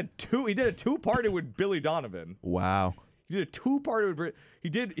see. He did a two-parter with Billy Donovan. Wow. He did a two-parter with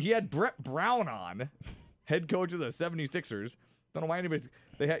he had Brett Brown on, head coach of the 76ers. Don't know why anybody's.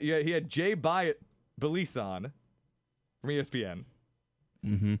 He had Jay Bilis on from ESPN.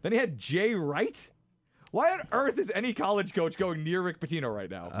 Mm-hmm. Then he had Jay Wright. Why on earth is any college coach going near Rick Pitino right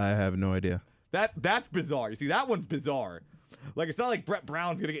now? I have no idea. That's bizarre. You see, that one's bizarre. Like, it's not like Brett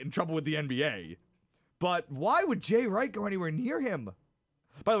Brown's gonna get in trouble with the NBA. But why would Jay Wright go anywhere near him?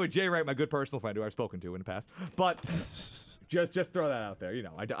 By the way, Jay Wright, my good personal friend who I've spoken to in the past. But just throw that out there.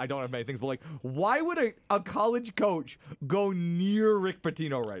 I don't have many things, but like, why would a college coach go near Rick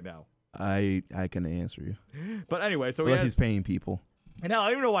Pitino right now? I can answer you. But anyway, so he's paying people. And now I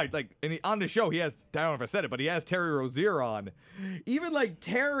don't even know why. Like, on the show, he has. I don't know if I said it, but he has Terry Rozier on. Even like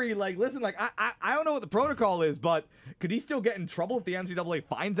Terry, like, listen, like I don't know what the protocol is, but could he still get in trouble if the NCAA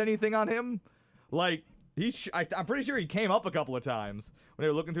finds anything on him? Like, I'm pretty sure he came up a couple of times when they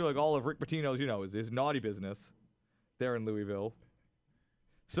were looking through like all of Rick Pitino's, his naughty business there in Louisville.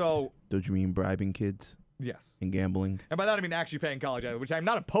 So, don't you mean bribing kids? Yes. And gambling? And by that I mean actually paying college, which I'm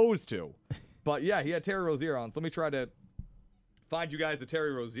not opposed to. But yeah, he had Terry Rozier on. So let me try to find you guys the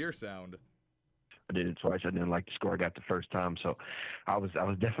Terry Rozier sound. I did it twice. I didn't like the score I got the first time, so I was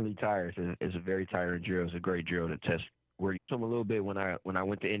definitely tired. It's a very tiring drill. It's a great drill to test. Where you told him a little bit when I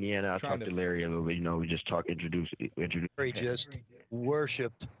went to Indiana, I talked to Larry a little bit. We just introduced. Larry just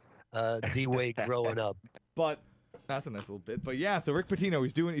worshipped D-Wade growing up. But that's a nice little bit. But yeah, so Rick Pitino,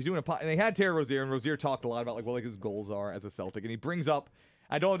 he's doing a pot, and they had Terry Rozier, and Rozier talked a lot about like his goals are as a Celtic, and he brings up.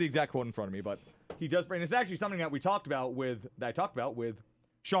 I don't have the exact quote in front of me, but he does bring. It's actually something that I talked about with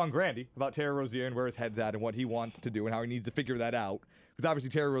Sean Grande about Terry Rozier and where his head's at and what he wants to do and how he needs to figure that out. Because obviously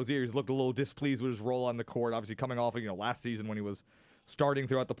Terry Rozier has looked a little displeased with his role on the court. Obviously coming off of last season when he was starting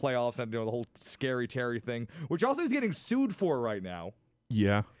throughout the playoffs and the whole Scary Terry thing, which also he's getting sued for right now.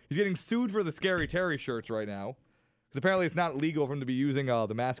 Yeah, he's getting sued for the Scary Terry shirts right now because apparently it's not legal for him to be using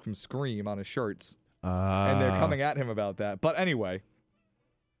the mask from Scream on his shirts, and they're coming at him about that. But anyway.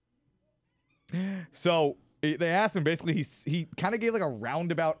 So they asked him basically. He kind of gave like a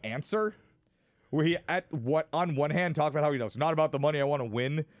roundabout answer, where he on one hand talked about how it's not about the money I want to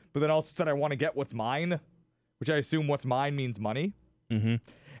win, but then also said I want to get what's mine, which I assume what's mine means money. Mm-hmm.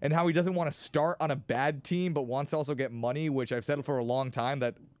 And how he doesn't want to start on a bad team, but wants to also get money, which I've said for a long time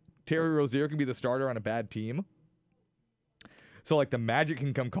that Terry Rozier can be the starter on a bad team. So like the Magic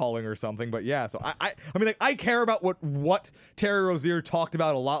can come calling or something, but yeah. So I mean, like, I care about what Terry Rozier talked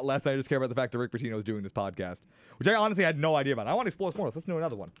about a lot less than I just care about the fact that Rick Pitino is doing this podcast, which I honestly had no idea about. I want to explore more. Let's listen to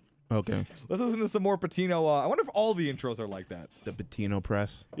another one. Okay. Let's listen to some more Pitino. I wonder if all the intros are like that. The Pitino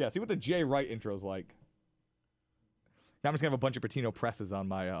Press. Yeah. See what the Jay Wright intro's like. Now I'm just gonna have a bunch of Pitino presses on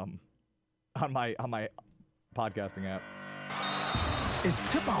my podcasting app. It's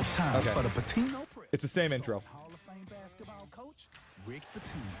tip-off time for the Pitino Press. It's the same intro. basketball coach, Rick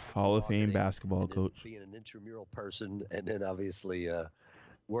Pitino. Hall of Fame basketball coach. Being an intramural person, and then obviously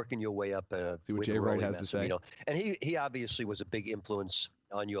working your way up. See what with Jay Wright Rolly has to say. Massimino. And he obviously was a big influence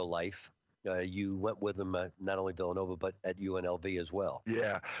on your life. You went with him not only Villanova, but at UNLV as well.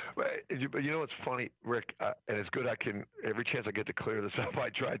 Yeah. But you know what's funny, Rick, and it's good every chance I get to clear this up, I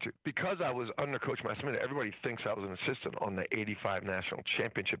try to. Because I was under Coach Massimino, everybody thinks I was an assistant on the 85 national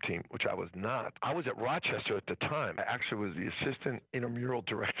championship team, which I was not. I was at Rochester at the time. I actually was the assistant intramural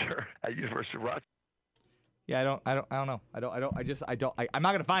director at University of Rochester. Yeah, I don't know. I'm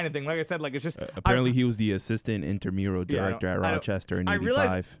not gonna find anything. Like I said, like it's just apparently he was the assistant intramural director at Rochester in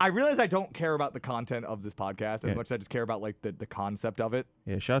 '85. I realize I don't care about the content of this podcast as much as I just care about like the concept of it.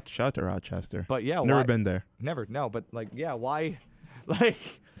 Yeah, shout to Rochester. But yeah, never been there. Never, no. But like, yeah, why? Like,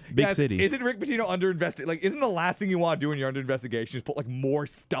 big city. Isn't Rick Pitino under invested? Like, isn't the last thing you want to do when you're under investigation just put like more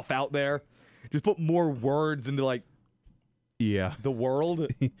stuff out there? Just put more words into like, the world.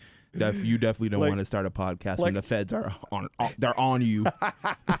 You definitely don't want to start a podcast when the feds are they're on you.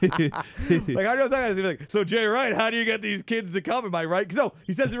 Like I know like, so Jay Wright, how do you get these kids to come? Am I right? So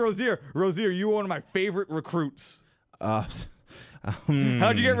he says to Rozier, you were one of my favorite recruits. How'd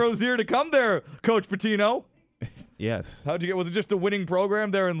you get Rozier to come there, Coach Pitino? Yes. Was it just a winning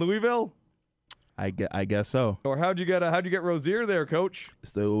program there in Louisville? I guess so. Or how'd you get Rozier there, Coach?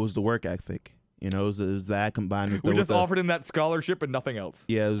 It was the work ethic. You know, it was that combined with we just offered him that scholarship and nothing else.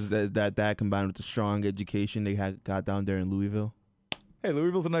 Yeah, it was that combined with the strong education they got down there in Louisville. Hey,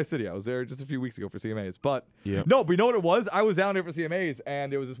 Louisville's a nice city. I was there just a few weeks ago for CMAs. But yeah, no, but you know what it was? I was down there for CMAs,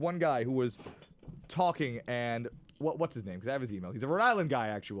 and there was this one guy who was talking, and what's his name? Because I have his email. He's a Rhode Island guy,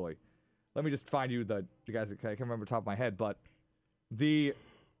 actually. Let me just find you the guys that I can't remember the top of my head, but the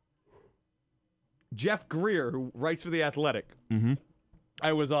Jeff Greer, who writes for The Athletic. Mm-hmm.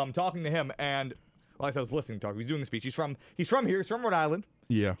 I was talking to him, and I was listening to talk. He was doing a speech. He's from here. He's from Rhode Island.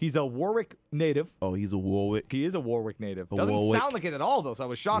 Yeah. He's a Warwick native. Oh, he's a Warwick. He is a Warwick native. Doesn't sound like it at all, though, so I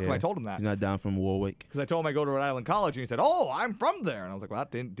was shocked when I told him that. He's not down from Warwick. Because I told him I go to Rhode Island College, and he said, "Oh, I'm from there." And I was like, "Well, I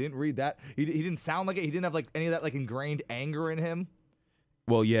didn't read that." He didn't sound like it. He didn't have like any of that like ingrained anger in him.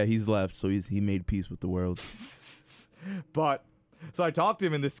 Well, yeah, he's left, so he made peace with the world. But so I talked to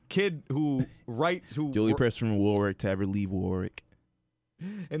him, and this kid who the only person from Warwick to ever leave Warwick.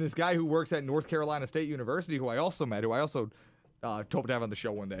 And this guy who works at North Carolina State University, who I also met, who I also told to have on the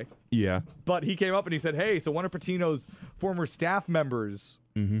show one day. Yeah. But he came up and he said, "Hey, so one of Pitino's former staff members,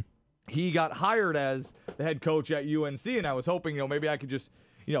 he got hired as the head coach at UNC, and I was hoping, maybe I could just,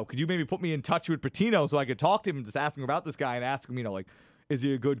 could you maybe put me in touch with Pitino so I could talk to him and just ask him about this guy and ask him, like, is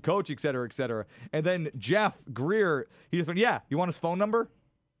he a good coach, et cetera, et cetera." And then Jeff Greer, he just went, "Yeah, you want his phone number?"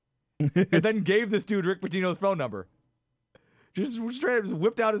 And then gave this dude Rick Pitino's phone number. Just straight up just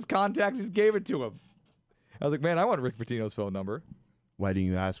whipped out his contact, just gave it to him. I was like, man, I want Rick Pitino's phone number. Why didn't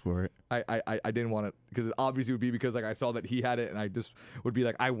you ask for it? I didn't want it because it obviously would be because like I saw that he had it and I just would be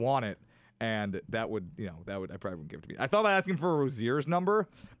like, I want it. And that would I probably wouldn't give it to me. I thought about asking for Rozier's number,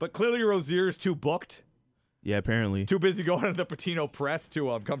 but clearly Rozier's too booked. Yeah, apparently. Too busy going to the Pitino press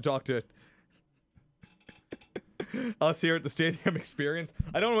to come talk to us here at the Stadium Experience.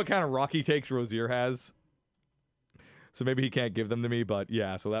 I don't know what kind of rocky takes Rozier has. So maybe he can't give them to me, but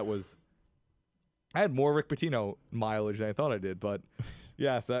yeah, so that was... I had more Rick Pitino mileage than I thought I did, but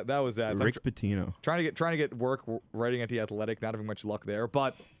yeah, so that was that. So Rick Pitino. Trying to get work writing at The Athletic, not having much luck there,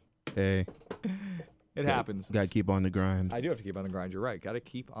 but... Hey. It happens. Got to keep on the grind. I do have to keep on the grind, you're right. Got to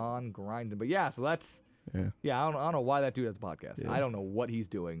keep on grinding. But yeah, so that's... Yeah, I don't know why that dude has a podcast. Yeah. I don't know what he's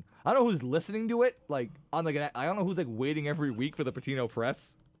doing. I don't know who's listening to it. Like I don't know who's like waiting every week for the Pitino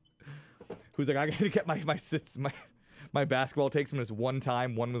press. Who's like, I gotta get my basketball takes him as one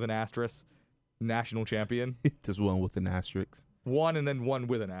with an asterisk, national champion. This one with an asterisk. One and then one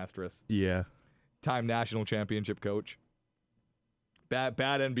with an asterisk. Yeah. Time national championship coach. Bad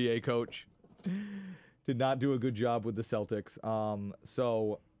NBA coach. Did not do a good job with the Celtics.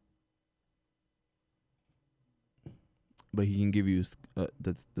 But he can give you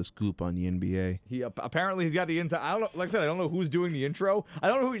the scoop on the NBA. Apparently he's got the inside. I don't know, like I said, I don't know who's doing the intro. I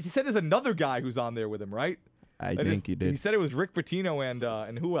don't know who. He said there's another guy who's on there with him, right? I think he did. He said it was Rick Pitino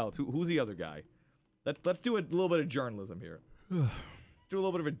and who else? Who's the other guy? Let's do a little bit of journalism here. Let's do a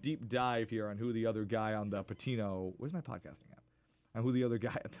little bit of a deep dive here on who the other guy on the Pitino. Where's my podcasting app? On who the other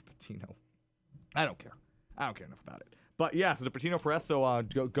guy at the Pitino. I don't care enough about it. But yeah, so the Pitino Press. So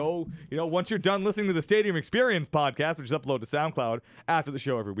go. Once you're done listening to the Stadium Experience podcast, which is uploaded to SoundCloud after the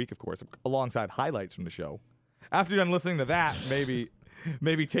show every week, of course, alongside highlights from the show. After you're done listening to that, maybe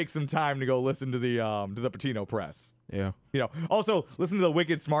maybe take some time to go listen to the Pitino Press. Yeah. Also listen to the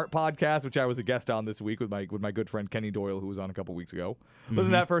Wicked Smart podcast, which I was a guest on this week with my good friend Kenny Doyle, who was on a couple weeks ago. Listen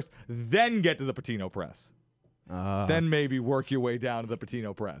to that first, then get to the Pitino Press. Then maybe work your way down to the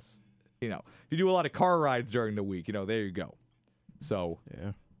Pitino Press. If you do a lot of car rides during the week, there you go. So,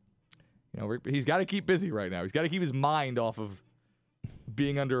 he's got to keep busy right now. He's got to keep his mind off of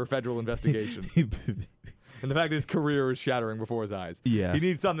being under a federal investigation. And the fact that his career is shattering before his eyes. Yeah. He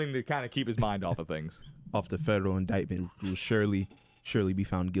needs something to kind of keep his mind off of things. Off the federal indictment, will surely be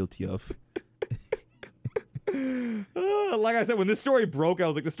found guilty of. Like I said, when this story broke, I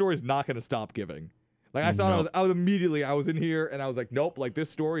was like, this story is not going to stop giving. Like I thought, I was in here and I was like, nope, like this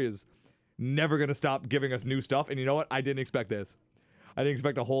story is never going to stop giving us new stuff. And you know what? I didn't expect this. I didn't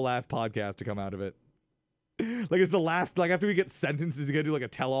expect a whole ass podcast to come out of it. Like it's the last, like after we get sentenced, is he going to do like a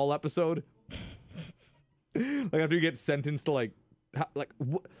tell-all episode? Like after you get sentenced to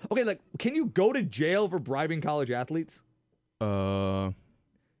okay, like can you go to jail for bribing college athletes? Can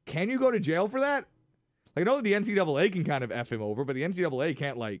you go to jail for that? Like I know the NCAA can kind of F him over, but the NCAA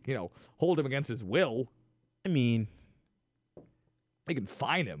can't hold him against his will. I mean, they can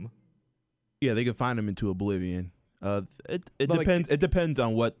fine him. Yeah, they can fine him into oblivion. It depends. It depends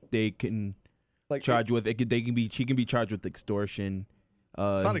on what they can charge with. He can be charged with extortion.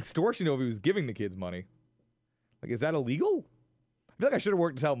 It's not extortion though if he was giving the kids money. Like, is that illegal? I feel like I should have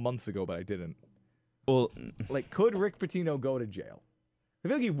worked this out months ago, but I didn't. Well, could Rick Pitino go to jail? I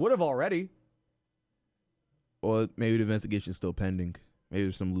feel like he would have already. Or maybe the investigation's still pending. Maybe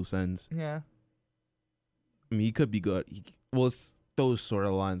there's some loose ends. Yeah. I mean, he could be good. It's those sort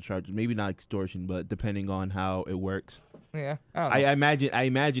of line charges. Maybe not extortion, but depending on how it works. Yeah. I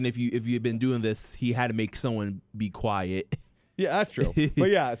imagine if you had been doing this, he had to make someone be quiet. Yeah, that's true. But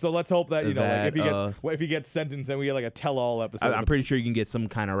yeah, so let's hope that if he gets sentenced, then we get like a tell-all episode. I'm pretty sure you can get some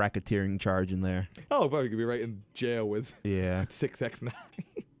kind of racketeering charge in there. Oh, but he could be right in jail with 6X9.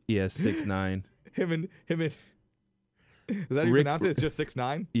 Yeah, 6ix9ine. Him and is that how you pronounce it? It's just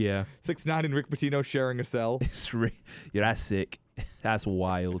 6ix9ine? Yeah. 6ix9ine and Rick Pitino sharing a cell. Yeah, that's sick. That's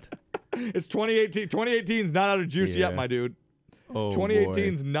wild. It's 2018. 2018's not out of juice yet, my dude. Oh,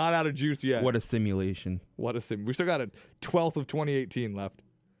 2018's not out of juice yet. What a simulation. We still got a 12th of 2018 left.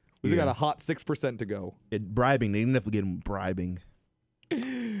 We still got a hot 6% to go. Bribing. They didn't have to get him bribing.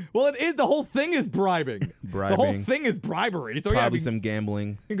 Well, it is. The whole thing is bribing. The whole thing is bribery. So probably some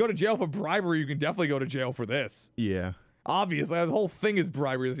gambling. You can go to jail for bribery. You can definitely go to jail for this. Yeah. Obviously, the whole thing is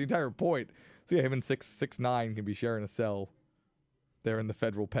bribery. That's the entire point. So yeah, him and 6ix9ine can be sharing a cell there in the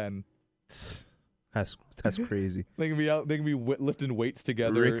federal pen. That's crazy. They can be lifting weights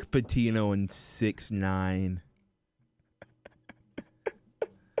together. Rick Pitino and 6ix9ine.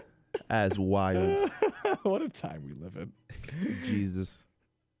 That's wild. What a time we live in. Jesus.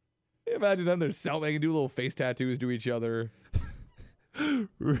 Imagine them. They can do little face tattoos to each other.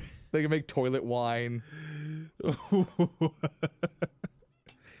 They can make toilet wine.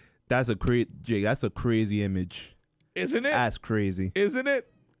 That's a crazy image. Isn't it? That's crazy. Isn't it?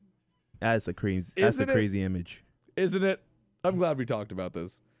 That's a crazy image. Isn't it? I'm glad we talked about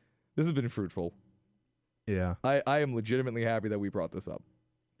this. This has been fruitful. Yeah. I am legitimately happy that we brought this up.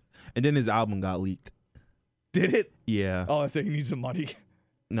 And then his album got leaked. Did it? Yeah. Oh, I think he needs some money.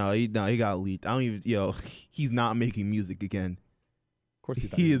 No, he got leaked. He's not making music again. Of course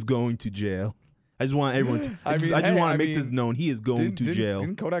he's not. He is going to jail. I just want everyone to I just want to make this known. He is going to jail.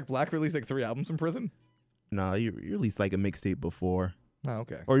 Didn't Kodak Black release like 3 albums from prison? No, he released like a mixtape before. Oh,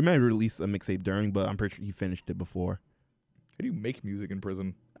 okay. Or he might have released a mixtape during, but I'm pretty sure he finished it before. How do you make music in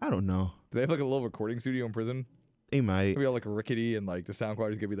prison? I don't know. Do they have like a little recording studio in prison? They might. It'll be all like rickety and like the sound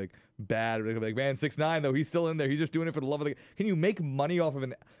quality's gonna be like bad. They're gonna be like, man, 6ix9ine though, he's still in there. He's just doing it for the love of the. Can you make money off of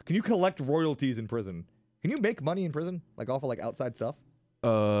Can you collect royalties in prison? Can you make money in prison, like off of like outside stuff?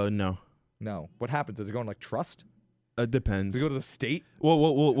 No. No. What happens? Is it going like trust? Depends. Do we go to the state?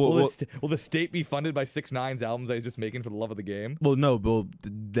 Will the state be funded by 6ix9ine's albums that he's just making for the love of the game? Well, no, but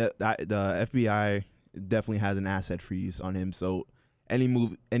the FBI definitely has an asset freeze on him, so any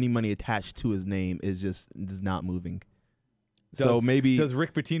money attached to his name is not moving. Does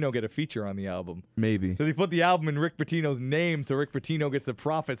Rick Pitino get a feature on the album? Maybe. Does he put the album in Rick Pitino's name so Rick Pitino gets the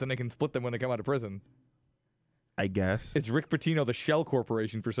profits and they can split them when they come out of prison? I guess. Is Rick Pitino the shell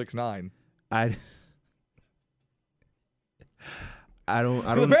corporation for 6ix9ine? I don't.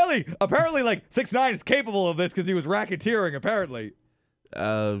 Apparently, like 6ix9ine is capable of this because he was racketeering. Apparently,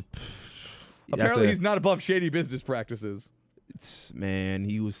 he's not above shady business practices. Man,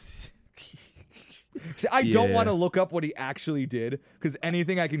 he was. See, I don't want to look up what he actually did because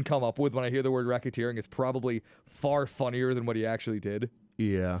anything I can come up with when I hear the word racketeering is probably far funnier than what he actually did.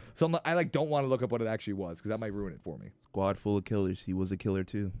 Yeah. So I don't want to look up what it actually was because that might ruin it for me. Squad full of killers. He was a killer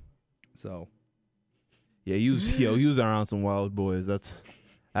too. So. Yeah, he was around some wild boys. That's.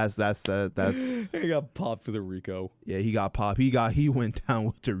 He got popped for the Rico. Yeah, he got popped. He went down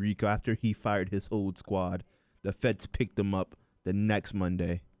with the Rico after he fired his whole squad. The feds picked him up the next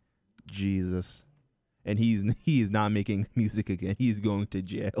Monday. Jesus. And he is not making music again. He's going to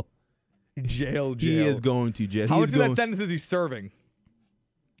jail. Jail. He is going to jail. How much of that sentence is he serving?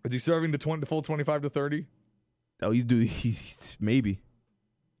 Is he serving the full 25 to 30? Oh, he's maybe.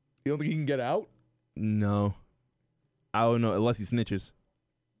 You don't think he can get out? No. I don't know, unless he snitches.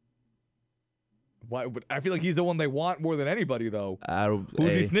 Why? But I feel like he's the one they want more than anybody, though.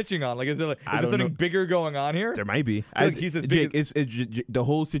 Who's he snitching on? Like, is there something bigger going on here? There might be. He's as Jake, big the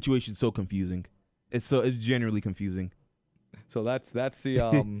whole situation's so confusing. It's generally confusing. So that's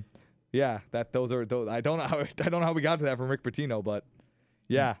the those are I don't know how we got to that from Rick Pitino, but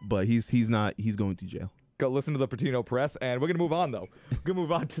yeah. But he's going to jail. Go listen to the Pitino Press, and we're gonna move on though. We're gonna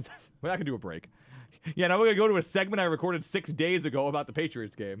move on to this. We're not gonna do a break. Yeah, now we're gonna go to a segment I recorded 6 days ago about the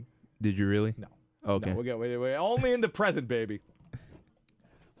Patriots game. Did you really? No. Okay. No, we're only in the present, baby.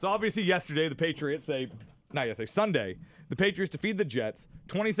 So obviously yesterday the Patriots Sunday, the Patriots defeat the Jets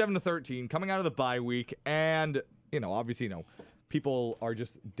 27-13 coming out of the bye week, and obviously people are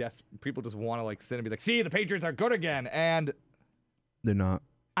just people just want to like sit and be like, see, the Patriots are good again, and they're not.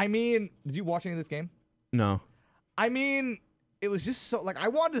 I mean, did you watch any of this game? No. I mean, it was just so like I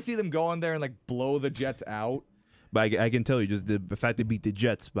wanted to see them go in there and like blow the Jets out. But I can tell you, just the fact they beat the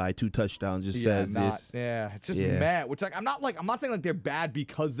Jets by 2 touchdowns says this. Yeah, it's just mad. Which I'm not saying like they're bad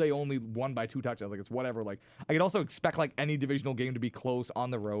because they only won by 2 touchdowns. Like it's whatever. Like I could also expect like any divisional game to be close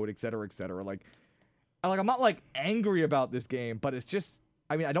on the road, et cetera, et cetera. Like I'm not like angry about this game, but it's just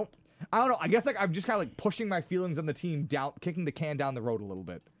I don't know. I guess like I'm just kind of like pushing my feelings on the team down, kicking the can down the road a little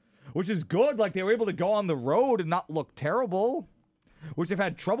bit, which is good. Like they were able to go on the road and not look terrible, which they've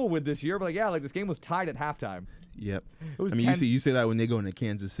had trouble with this year. But like this game was tied at halftime. Yep. You say that when they go into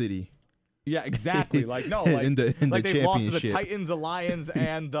Kansas City. Yeah, exactly. Like no, like in the they've championship. lost to the Titans, the Lions,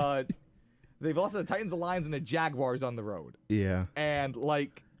 and they've lost to the Titans, the Lions, and the Jaguars on the road. Yeah. And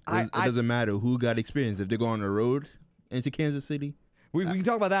like it doesn't matter who got experience if they go on the road into Kansas City. We can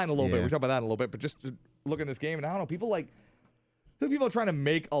talk about that in a little bit. We talk about that in a little bit, but just look at this game, and I don't know. People are trying to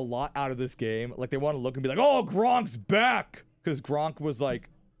make a lot out of this game. Like they want to look and be like, "Oh, Gronk's back," because Gronk was like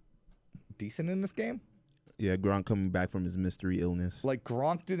decent in this game. Yeah, Gronk coming back from his mystery illness. Like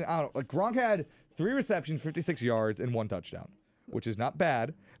Gronk didn't. I don't know. Like Gronk had 3 receptions, 56 yards, and 1 touchdown, which is not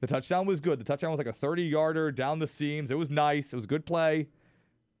bad. The touchdown was good. The touchdown was like a 30-yarder down the seams. It was nice. It was a good play.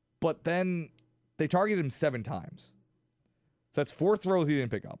 But then they targeted him 7 times. So that's 4 throws he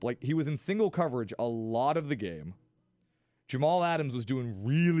didn't pick up. Like he was in single coverage a lot of the game. Jamal Adams was doing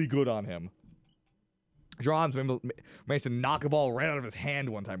really good on him. Jamal Adams managed to knock a ball right out of his hand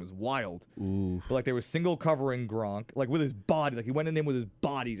one time. It was wild. Ooh. But like they were single covering Gronk, like with his body. Like he went in there with his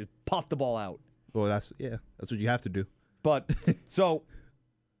body, just popped the ball out. Well, that's what you have to do. But so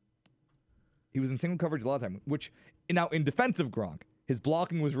he was in single coverage a lot of time. Which now in defense of Gronk, his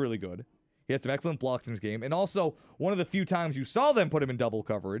blocking was really good. He had some excellent blocks in his game. And also, one of the few times you saw them put him in double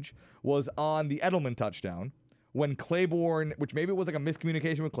coverage was on the Edelman touchdown when Claiborne, which maybe it was like a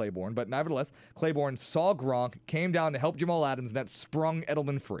miscommunication with Claiborne, but nevertheless, Claiborne saw Gronk, came down to help Jamal Adams, and that sprung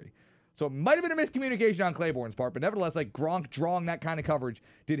Edelman free. So it might have been a miscommunication on Claiborne's part, but nevertheless, like Gronk drawing that kind of coverage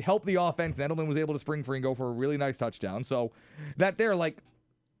did help the offense, and Edelman was able to spring free and go for a really nice touchdown. So that there, like,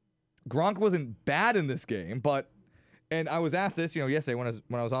 Gronk wasn't bad in this game, but... And I was asked this, yesterday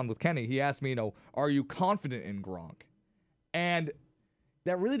when I was on with Kenny. He asked me, are you confident in Gronk? And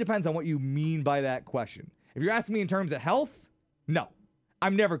that really depends on what you mean by that question. If you're asking me in terms of health, no.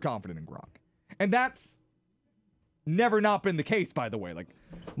 I'm never confident in Gronk. And that's never not been the case, by the way. Like,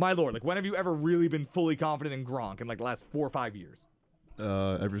 my lord, like, when have you ever really been fully confident in Gronk in, like, the last 4 or 5 years?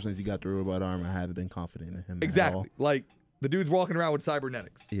 Ever since he got the robot arm, I haven't been confident in him exactly. at all. Like, the dude's walking around with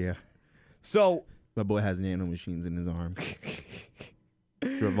cybernetics. Yeah. So... My boy has nano machines in his arm.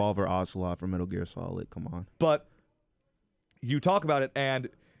 It's Revolver Ocelot from Metal Gear Solid. Come on. But you talk about it, and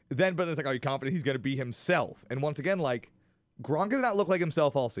then, but it's like, are you confident he's going to be himself? And once again, like, Gronk does not look like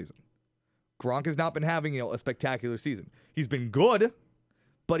himself all season. Gronk has not been having, a spectacular season. He's been good,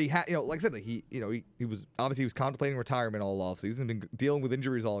 but he had, like I said, he was obviously he was contemplating retirement all offseason, been dealing with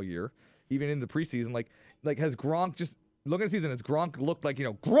injuries all year, even in the preseason. Like has Gronk just looking at the season? Has Gronk looked like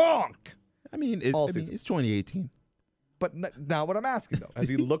Gronk? I mean, it's 2018. But now what I'm asking, though, has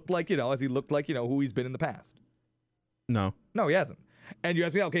he looked like, who he's been in the past? No. No, he hasn't. And you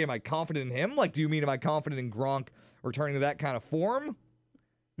ask me, okay, am I confident in him? Like, do you mean am I confident in Gronk returning to that kind of form?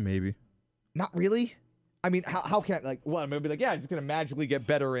 Maybe. Not really. I mean, how can, like, what? I'm going to be like, yeah, he's going to magically get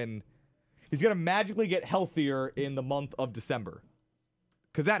better he's going to magically get healthier in the month of December.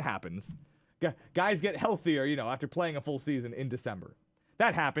 Because that happens. Guys get healthier, after playing a full season in December.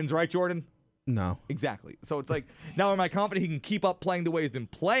 That happens, right, Jordan? No. Exactly. So it's like, now am I confident he can keep up playing the way he's been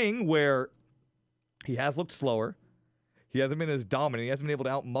playing, where he has looked slower? He hasn't been as dominant. He hasn't been able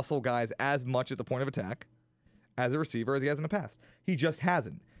to out-muscle guys as much at the point of attack as a receiver as he has in the past. He just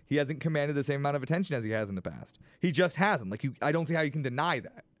hasn't. He hasn't commanded the same amount of attention as he has in the past. He just hasn't. Like, I don't see how you can deny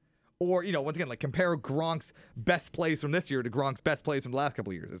that. Or, once again, like, compare Gronk's best plays from this year to Gronk's best plays from the last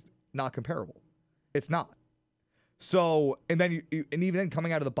couple of years. It's not comparable. It's not. So, and then and even then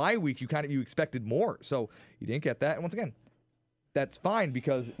coming out of the bye week, you expected more. So you didn't get that. And once again, that's fine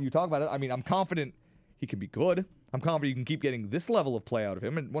because you talk about it. I mean, I'm confident he can be good. I'm confident you can keep getting this level of play out of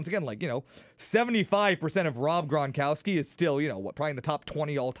him. And once again, 75% of Rob Gronkowski is still, probably in the top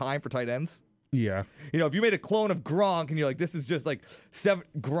 20 all time for tight ends. Yeah. If you made a clone of Gronk and you're like, this is just like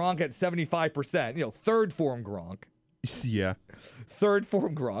Gronk at 75%, third form Gronk. Yeah. Third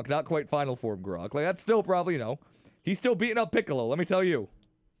form Gronk, not quite final form Gronk. Like, that's still probably, he's still beating up Piccolo, let me tell you.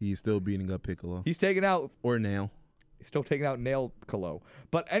 He's still beating up Piccolo. He's taking out... Or Nail. He's still taking out Nail Colo.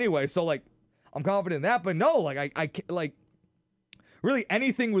 But anyway, so, I'm confident in that, but no, really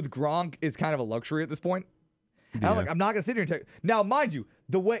anything with Gronk is kind of a luxury at this point. Yeah. I'm not going to sit here and tell you. Now, mind you,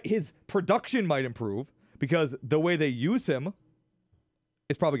 the way his production might improve because the way they use him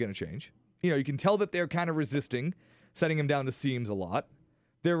is probably going to change. You can tell that they're kind of resisting setting him down the seams a lot.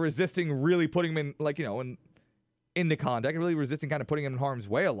 They're resisting really putting him in, into contact, really resisting kind of putting him in harm's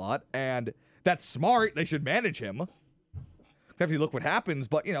way a lot. And that's smart. They should manage him. If you look what happens,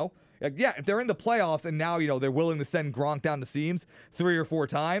 but, if they're in the playoffs and now, they're willing to send Gronk down the seams 3 or 4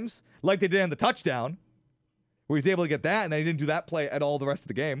 times, like they did in the touchdown, where he's able to get that, and then he didn't do that play at all the rest of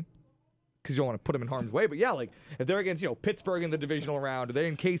the game, because you don't want to put him in harm's way. But yeah, if they're against, Pittsburgh in the divisional round, or they're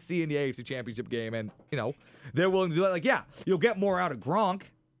in KC in the AFC Championship game, and, they're willing to do that, you'll get more out of Gronk.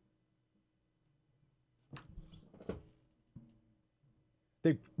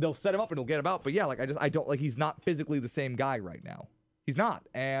 They'll set him up and he'll get him out. But yeah, I don't, he's not physically the same guy right now. He's not.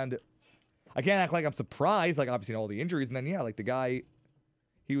 And I can't act like I'm surprised, obviously all the injuries. And then, yeah, the guy,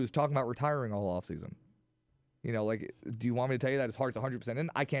 he was talking about retiring all offseason. Do you want me to tell you that his heart's 100%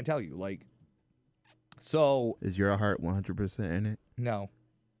 in? I can't tell you. So. Is your heart 100% in it? No.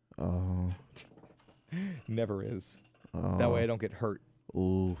 Oh. Never is. Oh. That way I don't get hurt.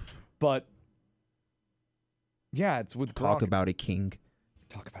 Oof. But, yeah, it's with Gronk. Talk about it, King.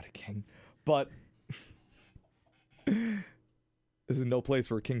 Talk about a king. But this is no place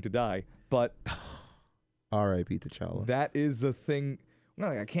for a king to die. But R.I.P. T'Challa. That is the thing.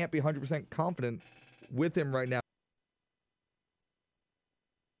 I can't be 100% confident with him right now.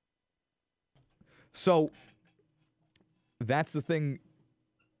 So that's the thing.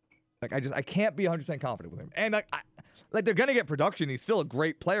 I can't be 100% confident with him. And they're gonna get production. He's still a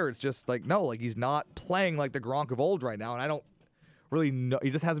great player. It's just he's not playing like the Gronk of old right now. And I don't really know. He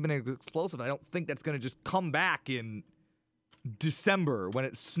just hasn't been explosive. I don't think that's going to just come back in December when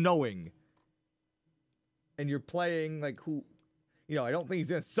it's snowing and you're playing I don't think he's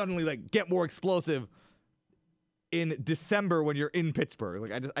going to suddenly get more explosive in December when you're in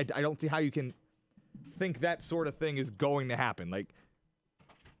Pittsburgh. I don't see how you can think that sort of thing is going to happen.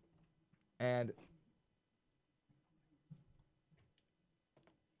 And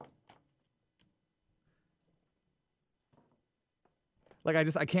I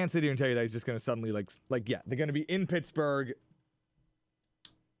can't sit here and tell you that he's just going to suddenly, they're going to be in Pittsburgh.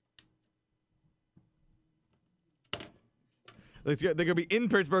 They're going to be in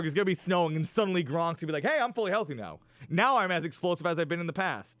Pittsburgh. It's going to be snowing, and suddenly Gronk's going to be like, hey, I'm fully healthy now. Now I'm as explosive as I've been in the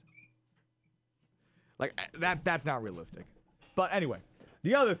past. That's not realistic. But anyway,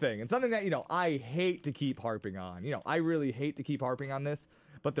 the other thing, and something that, I hate to keep harping on. I really hate to keep harping on this,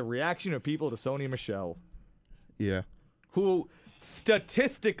 but the reaction of people to Sony Michel. Yeah. Who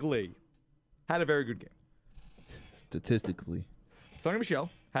statistically had a very good game. Statistically. Sony Michel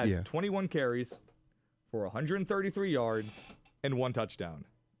had 21 carries for 133 yards and 1 touchdown.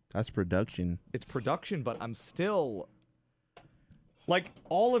 That's production. It's production, but I'm still...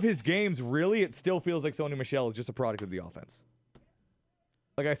 all of his games, really, it still feels like Sony Michel is just a product of the offense.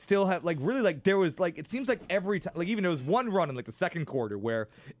 I still have, there was, it seems like every time... even there was one run in, the second quarter where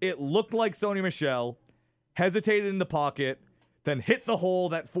it looked like Sony Michel hesitated in the pocket, then hit the hole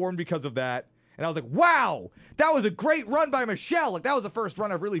that formed because of that, And I was like, wow, that was a great run by Michel. Like, that was the first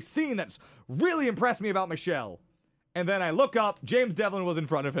run I've really seen that's really impressed me about Michel. And then I look up, James Devlin was in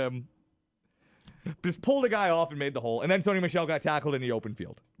front of him. Just pulled a guy off and made the hole. And then Sony Michel got tackled in the open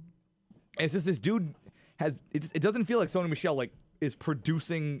field. And it's just this dude it doesn't feel like Sony Michel, like, is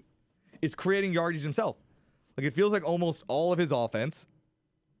creating yardage himself. Like, it feels like almost all of his offense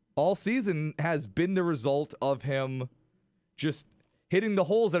all season has been the result of him just hitting the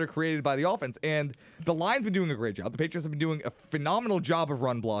holes that are created by the offense. And the line's been doing a great job. The Patriots have been doing a phenomenal job of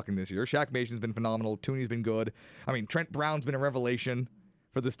run blocking this year. Shaq Mason's been phenomenal. Tooney's been good. I mean, Trent Brown's been a revelation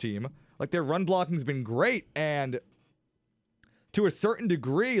for this team. Like, their run blocking's been great. And to a certain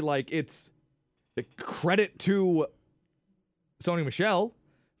degree, like, it's a credit to Sony Michel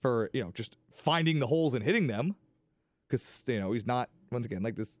for, just finding the holes and hitting them. Because, he's not, once again,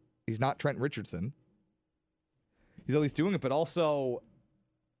 like this, he's not Trent Richardson. He's at least doing it, but also,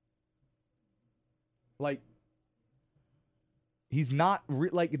 like, he's not,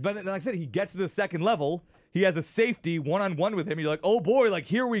 but like I said, he gets to the second level. He has a safety one-on-one with him. You're like, oh boy, like,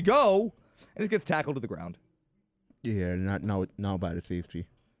 here we go. And he gets tackled to the ground. Yeah, not by the safety.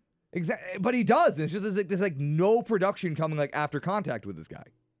 Exactly, but he does. And it's just there's like no production coming like after contact with this guy.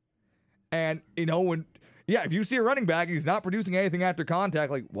 And, if you see a running back and he's not producing anything after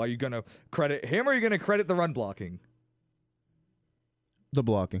contact, like, why are you going to credit him or are you going to credit the run blocking? The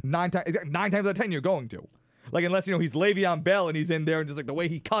blocking. 9 times out of 10, you're going to. Like, unless, he's Le'Veon Bell and he's in there and just, like, the way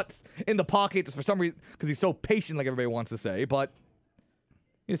he cuts in the pocket just for some reason, because he's so patient, like everybody wants to say. But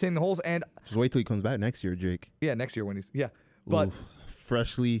he's hitting the holes. And just wait till he comes back next year, Jake. Yeah, next year when he's, yeah. But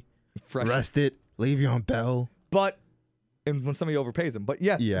freshly rested, Le'Veon Bell. But, and when somebody overpays him. But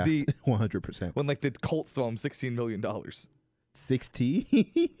yes, yeah, 100%. When, like, the Colts throw him $16 million. 16?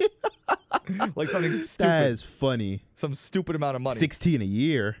 Like something stupid. That is funny. Some stupid amount of money. 16 a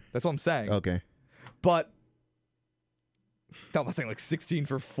year. That's what I'm saying. Okay. But I was saying like 16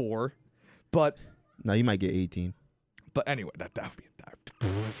 for 4. But no, you might get 18. But anyway, that would be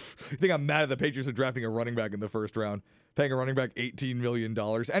I think I'm mad at the Patriots for drafting a running back in the first round, paying a running back $18 million.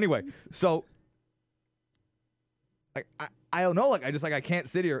 Anyway, so I don't know. Like, I can't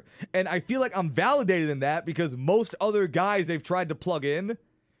sit here. And I feel like I'm validated in that because most other guys they've tried to plug in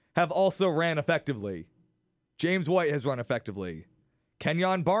have also ran effectively. James White has run effectively.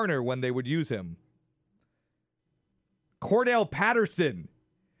 Kenyon Barner when they would use him. Cordell Patterson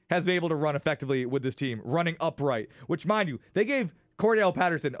has been able to run effectively with this team, running upright. Which, mind you, they gave Cordell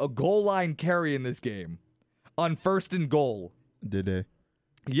Patterson a goal line carry in this game on 1st and goal. Did they?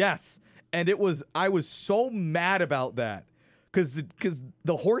 Yes. And I was so mad about that. Because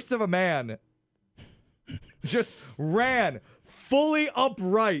the horse of a man just ran fully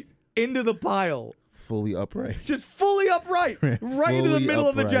upright into the pile. Fully upright. Just fully upright. Right into the middle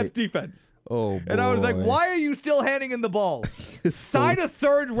of the Jets defense. Oh, boy. And I was like, why are you still handing him the ball? Sign a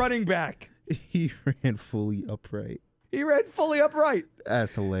third running back. He ran fully upright. He ran fully upright.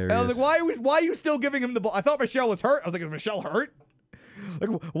 That's hilarious. And I was like, why are you still giving him the ball? I thought Michel was hurt. I was like, is Michel hurt? Like,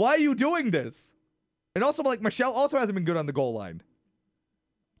 why are you doing this? And also, like, Michel also hasn't been good on the goal line.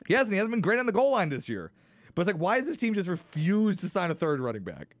 He hasn't been great on the goal line this year. But it's like, why does this team just refuse to sign a third running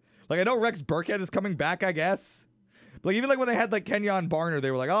back? Like, I know Rex Burkhead is coming back, I guess. But like, even like when they had like Kenyon Barner, they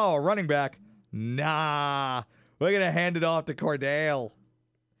were like, oh, a running back. Nah, we're going to hand it off to Cordell.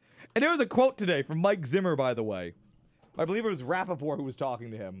 And there was a quote today from Mike Zimmer, by the way. I believe it was Rappaport who was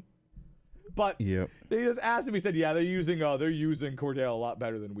talking to him. But yep. They just asked him, he said, yeah, they're using Cordell a lot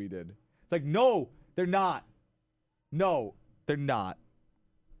better than we did. It's like, no, they're not. No, they're not.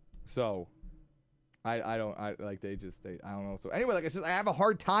 So, I don't know. So anyway, like, it's just, I have a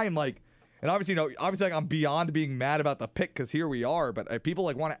hard time, like, and obviously, like, I'm beyond being mad about the pick because here we are, but people,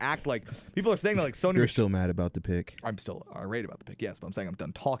 like, want to act like, people are saying that, like, Sony. You're still mad about the pick. I'm still irate about the pick, yes, but I'm saying I'm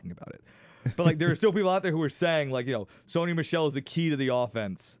done talking about it. But, like, there are still people out there who are saying, like, Sony Michel is the key to the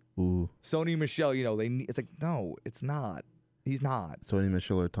offense. Ooh. Sony Michel, it's like, no, it's not. He's not. Sony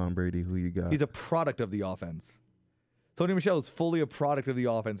Michel or Tom Brady, who you got? He's a product of the offense. Sony Michel is fully a product of the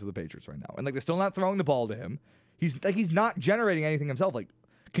offense of the Patriots right now. And, like, they're still not throwing the ball to him. He's not generating anything himself. Like,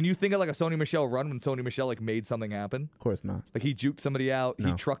 can you think of, like, a Sony Michel run when Sony Michel, like, made something happen? Of course not. Like, he juked somebody out. No.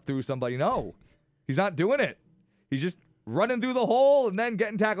 He trucked through somebody. No. He's not doing it. He's just running through the hole and then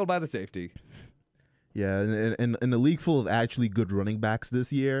getting tackled by the safety. Yeah, and in a league full of actually good running backs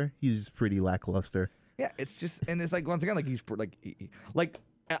this year, he's pretty lackluster. Yeah, it's just, and it's like, once again, like, he's like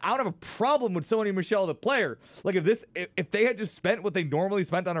I don't have a problem with Sony Michel, the player. Like, if they had just spent what they normally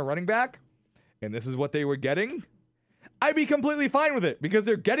spent on a running back, and this is what they were getting, I'd be completely fine with it because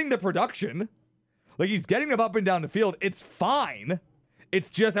they're getting the production. Like, he's getting them up and down the field. It's fine. It's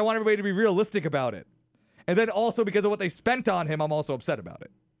just I want everybody to be realistic about it. And then also because of what they spent on him, I'm also upset about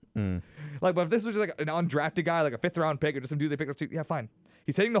it. Like, but if this was just like an undrafted guy, like a 5th-round pick, or just some dude they picked up, yeah, fine.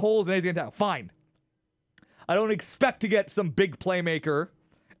 He's hitting the holes and he's getting down. Fine. I don't expect to get some big playmaker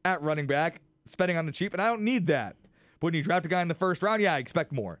at running back, spending on the cheap, and I don't need that. But when you draft a guy in the 1st round, yeah, I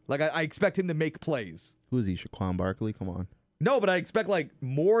expect more. Like, I expect him to make plays. Who is he, Shaquan Barkley? Come on. No, but I expect, like,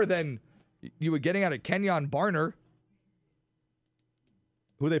 more than you were getting out of Kenyon Barner,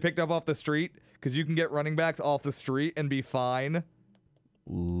 who they picked up off the street, because you can get running backs off the street and be fine.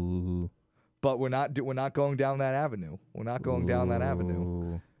 Ooh. But we're not going down that avenue. We're not going down that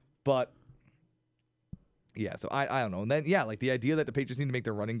avenue. But yeah, so I don't know. And then yeah, like the idea that the Patriots need to make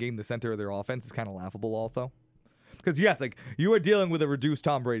their running game the center of their offense is kind of laughable also. Because yes, like you are dealing with a reduced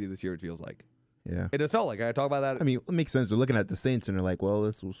Tom Brady this year, it feels like. Yeah. It has felt like I talk about that. I mean, it makes sense. They're looking at the Saints and they're like, well,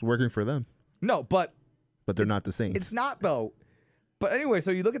 it's working for them. No, but they're not the Saints. It's not though. But anyway, so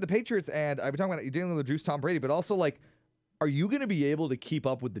you look at the Patriots and I've been talking about you're dealing with a reduced Tom Brady, but also like, are you going to be able to keep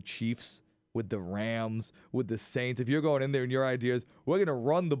up with the Chiefs, with the Rams, with the Saints? If you're going in there and your idea is, we're going to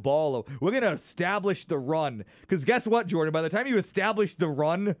run the ball, we're going to establish the run. Because guess what, Jordan? By the time you establish the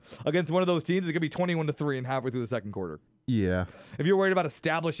run against one of those teams, it's going to be 21-3 and halfway through the 2nd quarter. Yeah. If you're worried about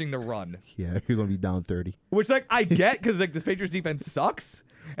establishing the run. Yeah, you're going to be down 30. Which, like, I get because, like, this Patriots defense sucks.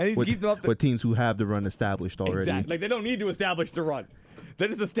 And he keeps them up. With teams who have the run established already. Exactly. Like, they don't need to establish the run. They're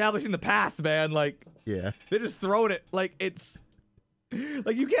just establishing the pass, man. Like, yeah. They're just throwing it. Like, it's...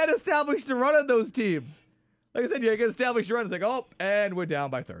 Like, you can't establish the run on those teams. Like I said, you can establish the run. It's like, oh, and we're down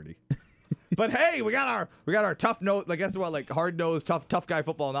by 30. But hey, we got our tough nose. Like, guess what? Like, hard nosed, tough guy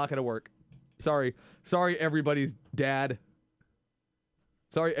football not gonna work. Sorry, everybody's dad.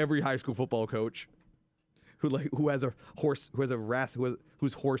 Sorry, every high school football coach who has a horse,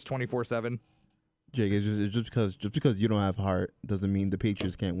 who's horse 24/7. Jake, it's just because you don't have heart doesn't mean the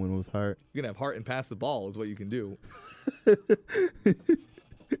Patriots can't win with heart. You can have heart and pass the ball is what you can do.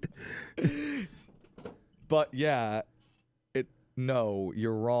 But yeah, no,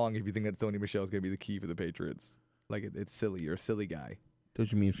 you're wrong if you think that Sony Michel is going to be the key for the Patriots. Like, it's silly. You're a silly guy.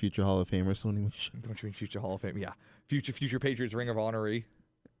 Don't you mean future Hall of Famer Sony Michel? Don't you mean future Hall of Fame? Yeah. Future Patriots Ring of Honor-y.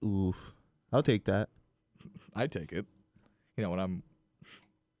 Oof. I'll take that. I'd take it. You know, when I'm...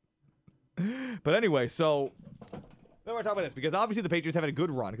 But anyway, so... Then we're talking about this, because obviously the Patriots have had a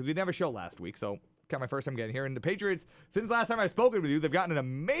good run, because we didn't have a show last week, so... Kind of my first time getting here. And the Patriots, since last time I've spoken with you, they've gotten an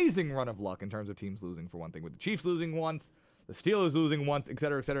amazing run of luck in terms of teams losing, for one thing. With the Chiefs losing once, the Steelers losing once, et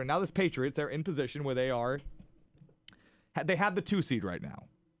cetera, et cetera. Now this Patriots, they're in position where they have the 2 seed right now,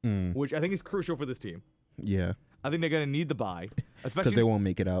 which I think is crucial for this team. Yeah. I think they're going to need the bye. Because they won't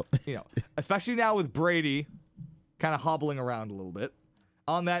make it out. You know, especially now with Brady kind of hobbling around a little bit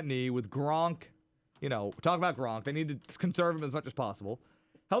on that knee, with Gronk, you know, talk about Gronk. They need to conserve him as much as possible.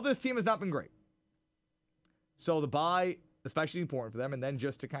 Health of this team has not been great. So the bye, especially important for them, and then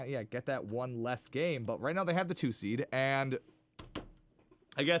just to kind of, get that one less game. But right now they have the 2 seed, and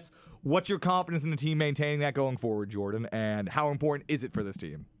I guess what's your confidence in the team maintaining that going forward, Jordan, and how important is it for this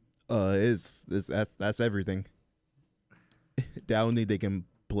team? That's everything. I don't think they can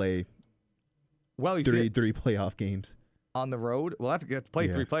play three playoff games on the road. We'll have to play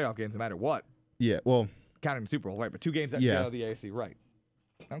 3 playoff games no matter what. Yeah, well, counting the Super Bowl, right? But 2 games that get out of the AFC, right?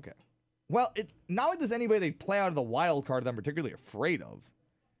 Okay. Well, not only does anybody they play out of the wild card that I'm particularly afraid of.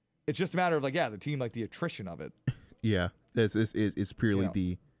 It's just a matter of the team, like the attrition of it. Yeah, it's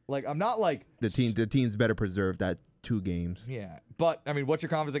purely like I'm not like the team's better preserved that 2 games. Yeah, but I mean, what's your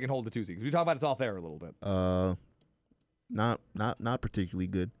confidence they can hold the 2 seeds? We talk about it's off there a little bit. Not particularly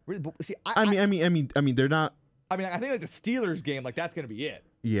good. Really, but see, I mean, they're not. I mean, I think like the Steelers game, like that's gonna be it.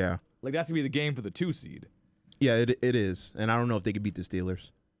 Yeah, like that's gonna be the game for the 2 seed. Yeah, it is, and I don't know if they could beat the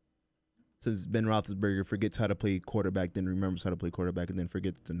Steelers. Since Ben Roethlisberger forgets how to play quarterback, then remembers how to play quarterback, and then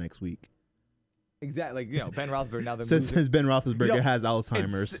forgets the next week. Exactly. Like, Ben Roethlisberger now. Since Ben Roethlisberger has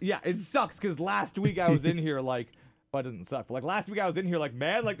Alzheimer's. It sucks because last week I was in here like, well, it doesn't suck. But like last week I was in here like,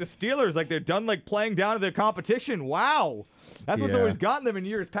 man, like the Steelers, like they're done like playing down to their competition. Wow. That's what's always gotten them in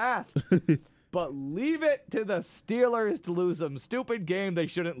years past. But leave it to the Steelers to lose some stupid game they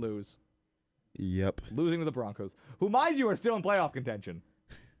shouldn't lose. Yep. Losing to the Broncos, who, mind you, are still in playoff contention.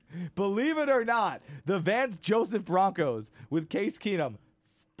 Believe it or not, the Vance Joseph Broncos with Case Keenum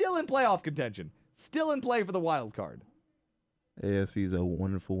still in playoff contention, still in play for the wild card. AFC is a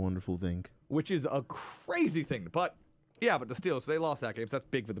wonderful, wonderful thing. Which is a crazy thing, but the Steelers, they lost that game, so that's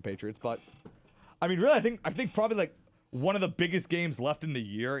big for the Patriots. But I mean, really, I think probably like one of the biggest games left in the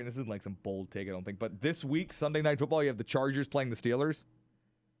year, and this isn't like some bold take, I don't think, but this week, Sunday Night Football, you have the Chargers playing the Steelers.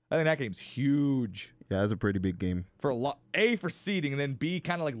 I think that game's huge. Yeah, that's a pretty big game. For A, for seeding, and then B,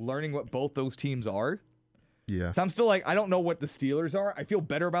 kind of like learning what both those teams are. Yeah. So I'm still like, I don't know what the Steelers are. I feel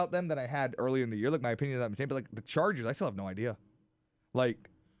better about them than I had earlier in the year. Like, my opinion is the same, but like the Chargers, I still have no idea. Like,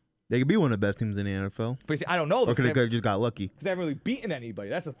 they could be one of the best teams in the NFL. But see, I don't know. Or could they just got lucky? Because they haven't really beaten anybody.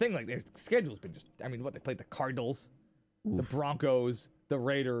 That's the thing. Like, their schedule's been just, I mean, what, they played the Cardinals, the Broncos, the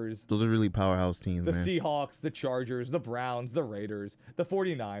Raiders. Those are really powerhouse teams, the man. Seahawks, the Chargers, the Browns, the Raiders, the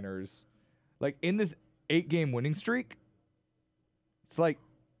 49ers. Like, in this 8-game winning streak, it's like,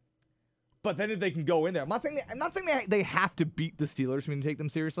 but then if they can go in there, I'm not saying they have to beat the Steelers for me to take them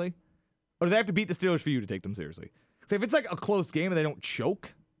seriously. Or do they have to beat the Steelers for you to take them seriously? Because if it's like a close game and they don't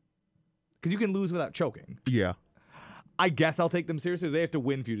choke, because you can lose without choking. Yeah. I guess I'll take them seriously. They have to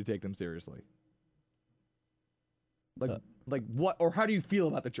win for you to take them seriously. Like what? Or how do you feel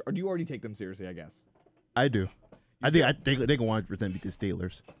about or do you already take them seriously, I guess? I do. I think they can 100% beat the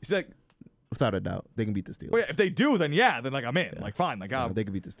Steelers. It's like, without a doubt, they can beat the Steelers. Well, yeah, if they do, then like I'm in. Yeah. Like fine. Like they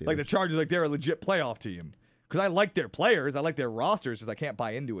can beat the Steelers. Like the Chargers, like they're a legit playoff team. Because I like their players, I like their rosters, just I can't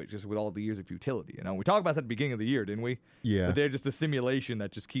buy into it just with all the years of futility. You know, we talked about that at the beginning of the year, didn't we? Yeah. But they're just a simulation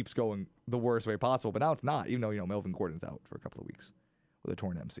that just keeps going the worst way possible. But now it's not, even though Melvin Gordon's out for a couple of weeks with a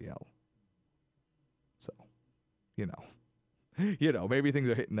torn MCL. So, maybe things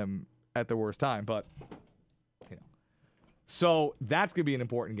are hitting them at the worst time, but so that's gonna be an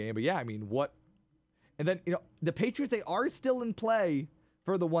important game. But yeah, I mean, what? And then the Patriots, they are still in play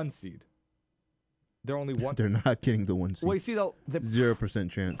for the 1 seed. They're only one. They're not getting the 1 seed. Well, you see though,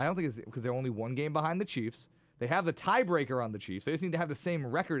 0% chance. I don't think it's because they're only 1 game behind the Chiefs. They have the tiebreaker on the Chiefs. They just need to have the same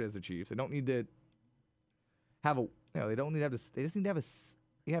record as the Chiefs. They don't need to have a. They don't need to have this. They just need to have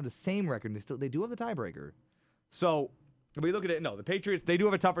They have the same record. They do have the tiebreaker. So if we look at it, no, the Patriots, they do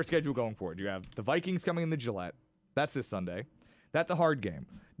have a tougher schedule going forward. You have the Vikings coming in the Gillette. That's this Sunday. That's a hard game.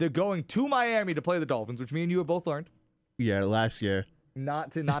 They're going to Miami to play the Dolphins, which me and you have both learned. Yeah, last year.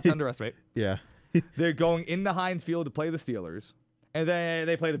 Not to underestimate. Yeah. They're going into Heinz Field to play the Steelers, and then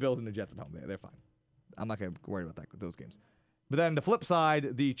they play the Bills and the Jets at home. They're fine. I'm not going to worry about those games. But then the flip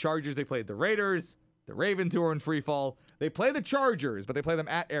side, the Chargers, they played the Raiders, the Ravens, who are in free fall. They play the Chargers, but they play them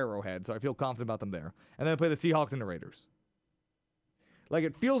at Arrowhead, so I feel confident about them there. And then they play the Seahawks and the Raiders. Like,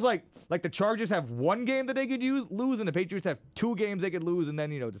 it feels like the Chargers have 1 game that they could lose, and the Patriots have 2 games they could lose, and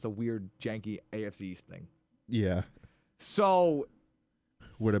then, just a weird, janky AFC East thing. Yeah. So.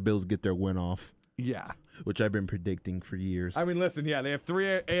 Where the Bills get their win off. Yeah. Which I've been predicting for years. I mean, listen, yeah, they have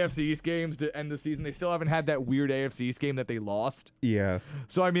 3 AFC East games to end the season. They still haven't had that weird AFC East game that they lost. Yeah.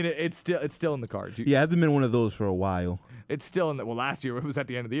 So, I mean, it's still in the cards. Yeah, it hasn't been one of those for a while. It's still in the, last year, it was at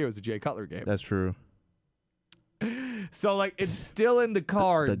the end of the year, it was a Jay Cutler game. That's true. So, like, it's still in the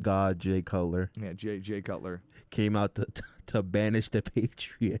cards. The god, Jay Cutler. Yeah, Jay Cutler. Came out to banish the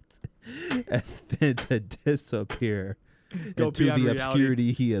Patriots and then to disappear. Into the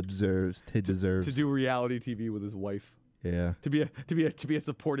obscurity he deserves. To do reality TV with his wife. Yeah. To be a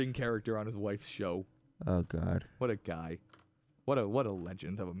supporting character on his wife's show. Oh God. What a guy. What a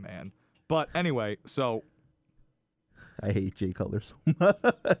legend of a man. But anyway, so I hate Jay Cutler so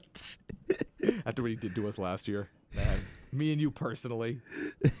much. After what he did to us last year. Man. Me and you personally.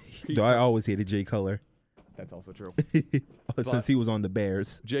 No, I always hated Jay Cutler. That's also true. Since he was on the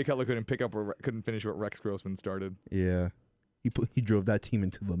Bears. Jay Cutler couldn't finish what Rex Grossman started. Yeah. He drove that team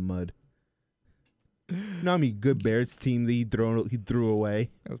into the mud. I mean, good Bears team that he threw away.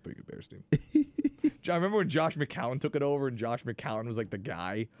 That was a pretty good Bears team. I remember when Josh McCown took it over, and Josh McCown was like the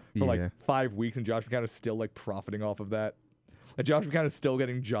guy for like 5 weeks, and Josh McCown is still like profiting off of that. Like Josh McCown is still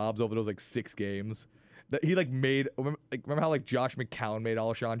getting jobs over those like 6 games that he like made. Remember how like Josh McCown made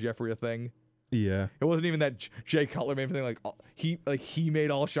Alshon Jeffrey a thing? Yeah. It wasn't even that Jay Cutler made anything he made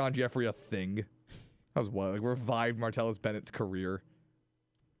Alshon Jeffrey a thing. That was what revived Martellus Bennett's career.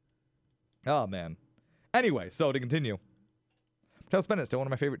 Oh man. Anyway, so to continue, Martellus Bennett still one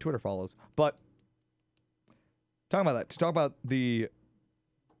of my favorite Twitter follows. But talking about that, to talk about the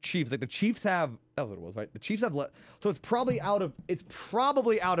Chiefs, like the Chiefs have that was what it was, right? The Chiefs have so it's probably out of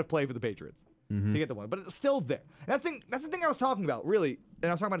play for the Patriots. To get the one, but it's still there. And that's the thing I was talking about, really.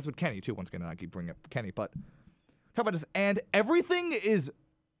 And I was talking about this with Kenny too. Once again, I keep bringing up Kenny, but talk about this. And everything is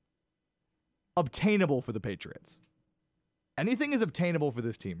obtainable for the Patriots. Anything is obtainable for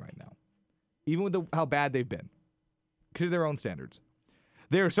this team right now, even with how bad they've been, to their own standards.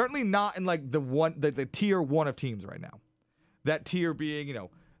 They are certainly not in like the tier 1 of teams right now. That tier being,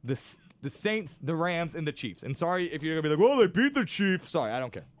 the Saints, the Rams, and the Chiefs. And sorry if you're gonna be like, well, they beat the Chiefs. Sorry, I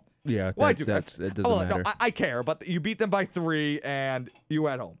don't care. Yeah, well, it doesn't matter. No, I care, but you beat them by 3 and you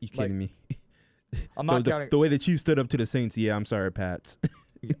at home. You kidding me? I'm not counting. The way the Chiefs stood up to the Saints, yeah, I'm sorry, Pats.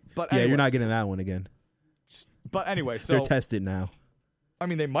 But yeah, anyway, you're not getting that one again. But anyway, so they're tested now. I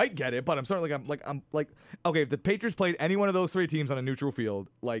mean, they might get it, but I'm sorry. I'm like, okay, if the Patriots played any one of those three teams on a neutral field,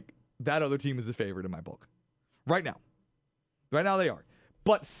 like that other team is the favorite in my book, right now. Right now they are,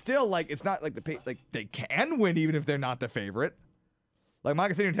 but still, like it's not like they can win even if they're not the favorite. Like I'm not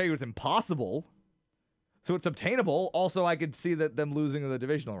gonna sit here and tell you it's impossible, so it's obtainable. Also, I could see that them losing in the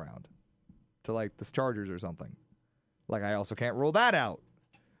divisional round to like the Chargers or something. Like I also can't rule that out.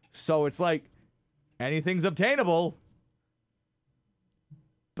 So it's like anything's obtainable.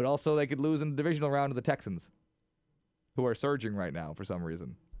 But also they could lose in the divisional round to the Texans, who are surging right now for some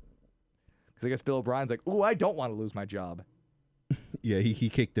reason. Because I guess Bill O'Brien's like, ooh, I don't want to lose my job. Yeah, he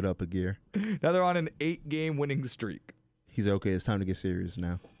kicked it up a gear. Now they're on an 8-game winning streak. He's okay. It's time to get serious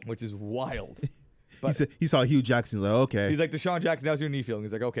now. Which is wild. But he saw Hugh Jackson. He's like, okay. He's like, Deshaun Jackson, how's your knee feeling?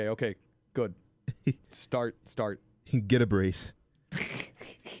 He's like, okay, good. Start. Get a brace.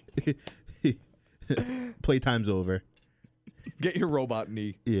 Playtime's over. Get your robot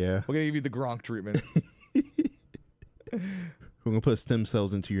knee. Yeah. We're going to give you the Gronk treatment. We're going to put stem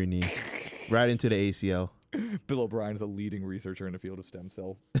cells into your knee. Right into the ACL. Bill O'Brien is a leading researcher in the field of stem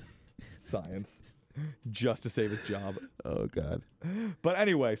cell science. Just to save his job. Oh, God. But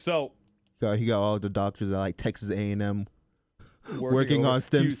anyway, so... He got all the doctors at like Texas A&M working on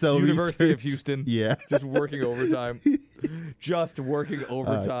stem cell University research. of Houston. Yeah. Just working overtime. Just working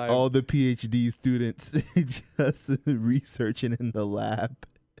overtime. All the PhD students just researching in the lab.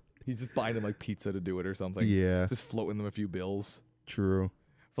 He's just buying them like pizza to do it or something. Yeah. Just floating them a few bills. True.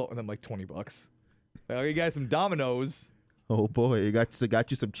 Floating them like $20. Like, you guys some Domino's. Oh boy, you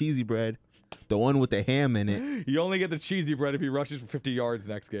got you some cheesy bread. The one with the ham in it. You only get the cheesy bread if he rushes for 50 yards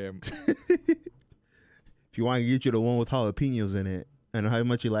next game. If you want to get you the one with jalapenos in it. I know how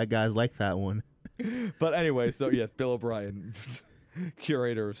much you like guys like that one. But anyway, so yes, Bill O'Brien,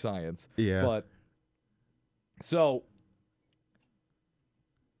 curator of science. Yeah. But so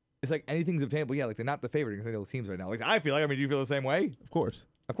it's like anything's obtainable. Yeah, like they're not the favorite against any of those teams right now. Like I feel like, I mean, do you feel the same way? Of course.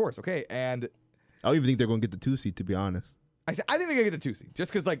 Okay. And I don't even think they're going to get the 2 seed, to be honest. I think they're going to get the 2 seed.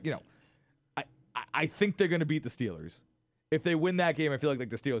 Just because, like, you know, I think they're going to beat the Steelers. If they win that game, I feel like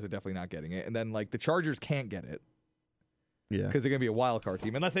the Steelers are definitely not getting it. And then, like, the Chargers can't get it. Yeah. Because they're going to be a wild card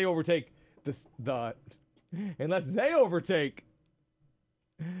team. Unless they overtake unless they overtake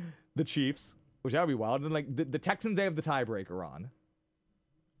the Chiefs, which that would be wild. And then, like, the Texans, they have the tiebreaker on.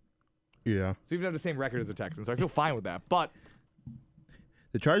 Yeah. So even have the same record as the Texans. So I feel fine with that. But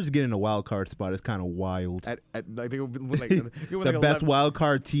the Chargers getting a wild card spot is kind of wild. The best wild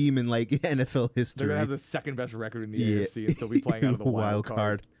card team in like NFL history. They're gonna have the second best record in the AFC and still be playing out of the wild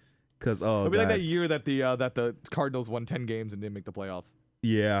card. Because it'll be like that year that the Cardinals won 10 games and didn't make the playoffs.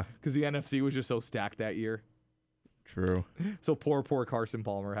 Yeah. Because the NFC was just so stacked that year. True. So poor Carson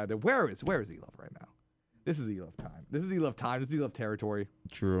Palmer had to. Where is E-Love right now? This is E-Love time. This is E-Love territory.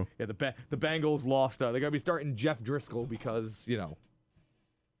 True. Yeah. The Bengals lost. They gotta be starting Jeff Driscoll because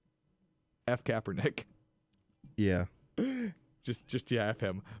F Kaepernick. Yeah. Just F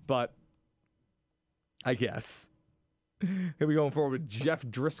him. But I guess he'll be going forward with Jeff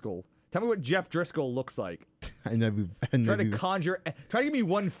Driscoll. Tell me what Jeff Driscoll looks like. Try to give me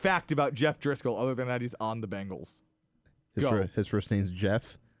one fact about Jeff Driscoll other than that he's on the Bengals. His first name's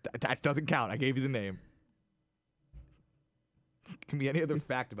Jeff. That doesn't count. I gave you the name. Can be any other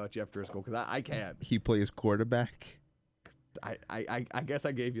fact about Jeff Driscoll because I can't. He plays quarterback. I guess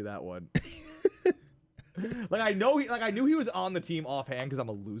I gave you that one. I knew he was on the team offhand because I'm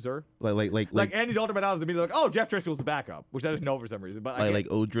a loser. Like Andy Dalton went out as immediately like, oh, Jeff Driscoll's the backup, which I didn't know for some reason. But like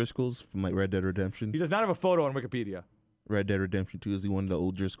O'Driscoll's from like Red Dead Redemption. He does not have a photo on Wikipedia. Red Dead Redemption 2, is he one of the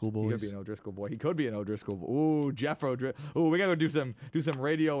O'Driscoll boys? He could be an O'Driscoll boy. He could be an O'Driscoll boy. Ooh, Jeff O'Driscoll. Ooh, we gotta go do some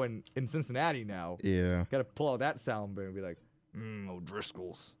radio in Cincinnati now. Yeah. Gotta pull out that sound and be like,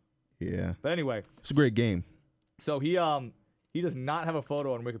 O'Driscolls. Yeah. But anyway, it's a great game. So he does not have a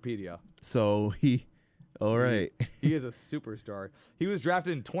photo on Wikipedia. So all right. He is a superstar. He was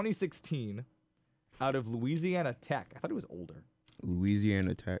drafted in 2016 out of Louisiana Tech. I thought he was older.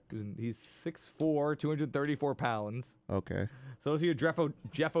 Louisiana Tech. He's 6'4", 234 pounds. Okay. So let's see a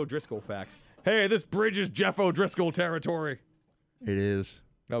Jeff O'Driscoll facts. Hey, this bridge is Jeff O'Driscoll territory. It is.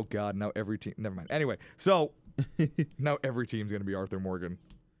 Oh, God. Now every team. Never mind. Anyway, so now every team's going to be Arthur Morgan.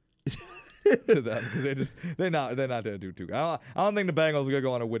 To them because they're not going to do too good. I don't think the Bengals are going to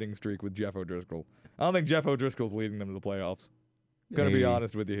go on a winning streak with Jeff O'Driscoll. I don't think Jeff O'Driscoll's leading them to the playoffs. I'm going to be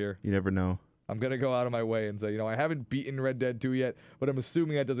honest with you here. You never know. I'm going to go out of my way and say, I haven't beaten Red Dead 2 yet, but I'm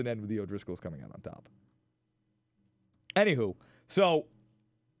assuming that doesn't end with the O'Driscolls coming out on top. Anywho, so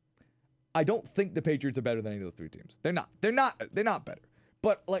I don't think the Patriots are better than any of those three teams. They're not better.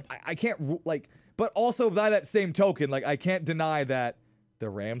 But like I can't like. But also by that same token, like I can't deny that the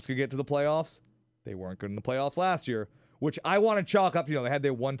Rams could get to the playoffs. They weren't good in the playoffs last year, which I want to chalk up. They had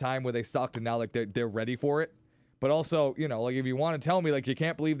their one time where they sucked, and now like they're ready for it. But also, like if you want to tell me like you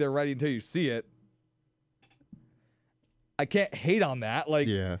can't believe they're ready until you see it, I can't hate on that. Like,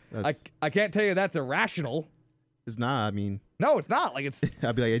 yeah, I can't tell you that's irrational. It's not. I mean, no, it's not. Like it's.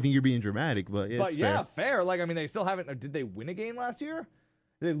 I'd be like, I think you're being dramatic, but yeah, but yeah, fair. Like I mean, they still haven't. Did they win a game last year?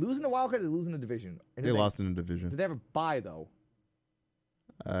 Did they lose in the wild card? Or did they lose in the division? They lost in the division. Did they have a bye though?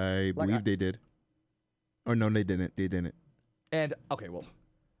 I believe they did. Or no, they didn't. They didn't. And okay, well.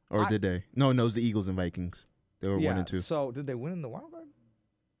 Or did they? No, it was the Eagles and Vikings. They were 1 and 2. So did they win in the wild card?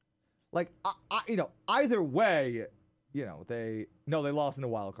 Like either way, they lost in the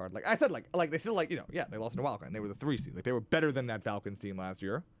wild card. Like I said, like they still they lost in the wild card. And they were the 3 seed. Like they were better than that Falcons team last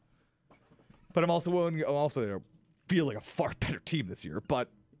year. But I'm also feel like a far better team this year. But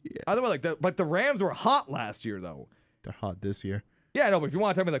either way, but the Rams were hot last year though. They're hot this year. Yeah, no, but if you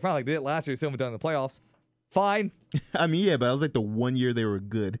want to tell me like fine, like they did it last year, they still haven't done in the playoffs. Fine. I mean, yeah, but that was like the 1 year they were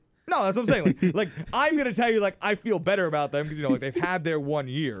good. No, that's what I'm saying. Like I'm gonna tell you, like I feel better about them because like they've had their 1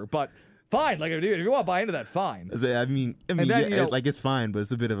 year. But fine, like if you want to buy into that, fine. I mean, then, like it's fine, but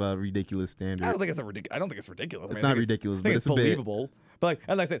it's a bit of a ridiculous standard. I don't think it's ridiculous. It's not ridiculous, but it's believable. But like,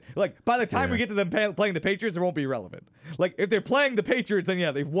 as I said, like by the time we get to them playing the Patriots, it won't be relevant. Like if they're playing the Patriots, then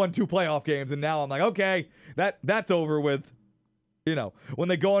yeah, they've won 2 playoff games, and now I'm like, okay, that's over with. When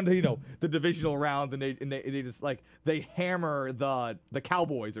they go into the divisional round and they just like they hammer the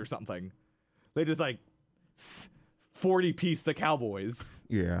Cowboys or something, they just like 40-piece the Cowboys,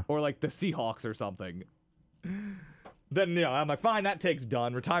 or like the Seahawks or something. Then I'm like, fine, that take's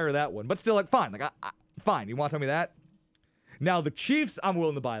done. Retire that one, but still like fine, like fine. You want to tell me that? Now the Chiefs, I'm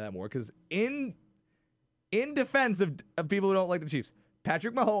willing to buy that more because in defense of people who don't like the Chiefs,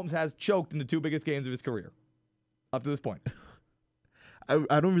 Patrick Mahomes has choked in the 2 biggest games of his career up to this point.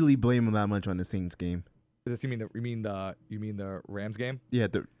 I don't really blame him that much on the Saints game. You mean the Rams game? Yeah,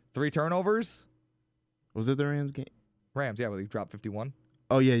 3 turnovers. Was it the Rams game? Rams, yeah, where they dropped 51.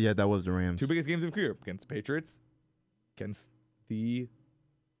 Oh yeah, that was the Rams. 2 biggest games of his career against the Patriots, against the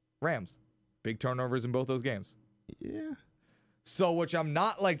Rams. Big turnovers in both those games. Yeah. So, which I'm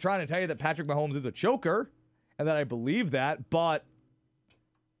not like trying to tell you that Patrick Mahomes is a choker, and that I believe that, but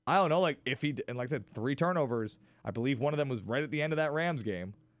I don't know, like if and like I said, 3 turnovers. I believe one of them was right at the end of that Rams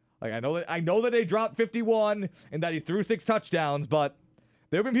game. Like I know that they dropped 51 and that he threw 6 touchdowns, but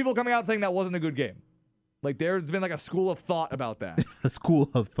there have been people coming out saying that wasn't a good game. Like there's been like a school of thought about that. A school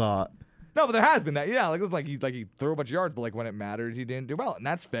of thought. No, but there has been that. Yeah, like it's like he threw a bunch of yards, but like when it mattered, he didn't do well, and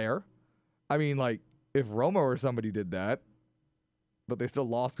that's fair. I mean, like if Romo or somebody did that, but they still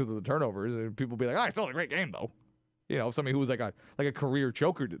lost because of the turnovers, and people would be like, "Oh, it's still a great game though." If somebody who was like a career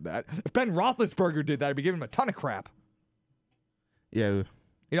choker did that. If Ben Roethlisberger did that, I'd be giving him a ton of crap. Yeah. You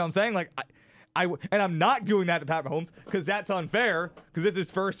know what I'm saying? Like, and I'm not doing that to Pat Mahomes because that's unfair because it's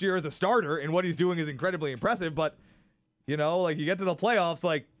his first year as a starter and what he's doing is incredibly impressive. But, like you get to the playoffs,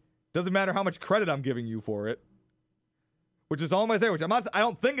 like, doesn't matter how much credit I'm giving you for it. Which is all I'm going to say, which I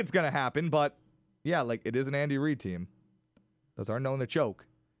don't think it's going to happen, but yeah, like it is an Andy Reid team. Those are known to choke.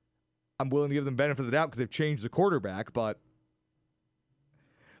 I'm willing to give them benefit of the doubt because they've changed the quarterback, but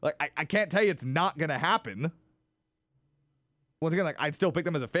like I can't tell you it's not gonna happen. Once again, like I'd still pick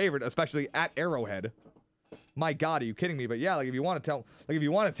them as a favorite, especially at Arrowhead. My God, are you kidding me? But yeah, like if you want to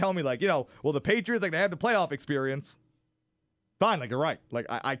tell me like well the Patriots like they have the playoff experience, fine, like you're right. Like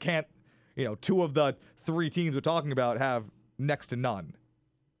I can't, 2 of the 3 teams we're talking about have next to none.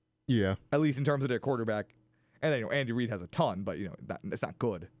 Yeah, at least in terms of their quarterback, and then Andy Reid has a ton, but it's not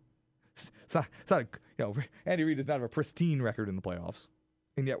good. It's not Andy Reid does not have a pristine record in the playoffs,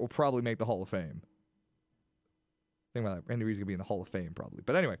 and yet will probably make the Hall of Fame. Think about that. Andy Reid's going to be in the Hall of Fame probably.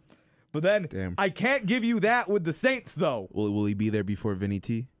 But anyway, then I can't give you that with the Saints, though. Will he be there before Vinny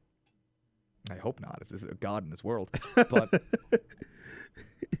T? I hope not, if there's a God in this world.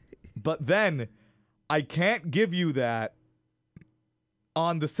 But then I can't give you that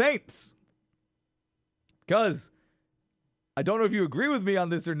on the Saints. Because I don't know if you agree with me on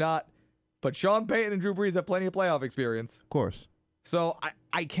this or not, but Sean Payton and Drew Brees have plenty of playoff experience. Of course. So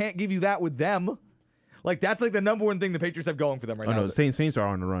I can't give you that with them. Like that's like the number one thing the Patriots have going for them right now. Oh no, the Saints are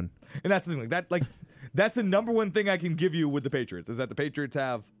on the run. And that's the thing. That's the number one thing I can give you with the Patriots is that the Patriots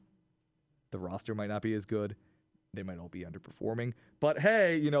have the roster might not be as good. They might all be underperforming. But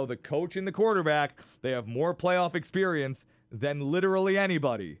hey, the coach and the quarterback, they have more playoff experience than literally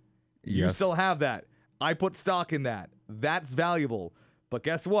anybody. Yes. You still have that. I put stock in that. That's valuable. But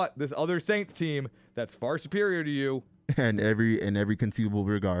guess what? This other Saints team that's far superior to you And every conceivable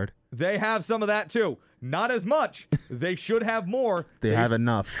regard. They have some of that too. Not as much. They should have more. They have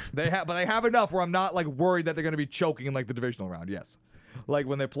enough. But they have enough where I'm not like worried that they're going to be choking in like the divisional round. Yes, like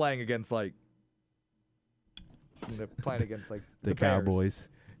when they're playing against like the Bears. Cowboys.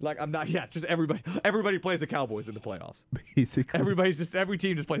 Like I'm not. Yeah, it's just everybody plays the Cowboys in the playoffs. Basically, every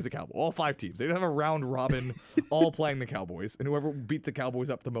team just plays the Cowboys. All 5 teams. They don't have a round robin, all playing the Cowboys, and whoever beats the Cowboys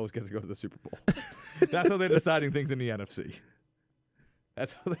up the most gets to go to the Super Bowl. That's how they're deciding things in the NFC.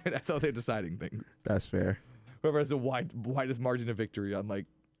 That's how they're deciding things. That's fair. Whoever has the widest margin of victory on like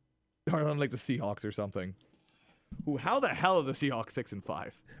the Seahawks or something. Ooh, how the hell are the Seahawks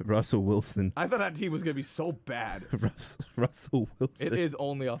 6-5? Russell Wilson. I thought that team was gonna be so bad. Russell Wilson. It is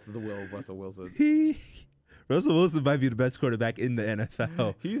only off to the will of Russell Wilson. Russell Wilson might be the best quarterback in the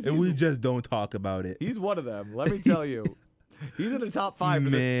NFL, and we just don't talk about it. He's one of them. Let me tell you, he's in the top 5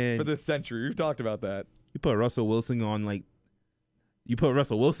 for this century. We've talked about that. You put Russell Wilson on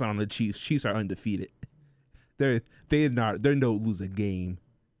the Chiefs. Chiefs are undefeated. They don't lose a game.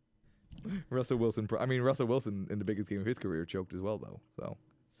 Russell Wilson in the biggest game of his career choked as well, though. So,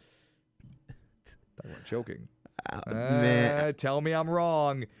 talking about choking. Man. Tell me I'm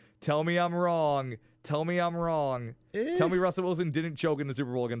wrong. Tell me Russell Wilson didn't choke in the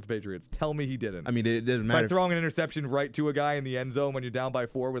Super Bowl against the Patriots. Tell me he didn't. I mean, it doesn't matter. By throwing an interception right to a guy in the end zone when you're down by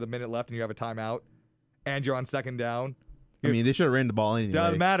 4 with a minute left and you have a timeout, and you're on 2nd down. I mean, they should have ran the ball anyway.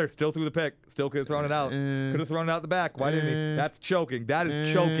 Doesn't matter. Still threw the pick. Still could have thrown it out. Could have thrown it out the back. Why didn't he? That's choking. That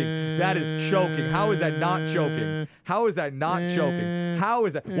is choking. That is choking. How is that not choking? How is that not choking? How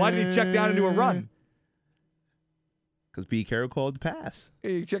is that? Why did he check down into a run? Because Pete Carroll called the pass.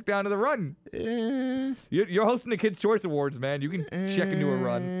 You check down to the run. You're hosting the Kids' Choice Awards, man. You can check into a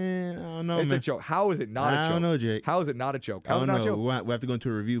run. I don't know, It's a choke. How is it not a choke? I don't know, Jake. How is it not a choke? I don't know. We have to go into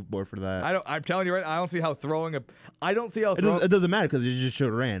a review board for that. I'm telling you right. I don't see how throwing a. I don't see how. It doesn't matter because it just should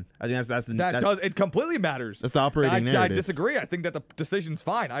have ran. I think it completely matters. That's the operating narrative. I disagree. I think that the decision's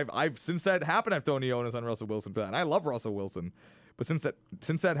fine. I've since that happened, I've thrown the onus on Russell Wilson for that. And I love Russell Wilson, but since that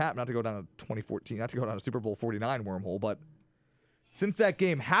happened, not to go down to 2014, not to go down to Super Bowl 49 wormhole, but. Since that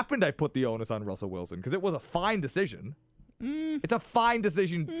game happened, I put the onus on Russell Wilson because it was a fine decision. It's a fine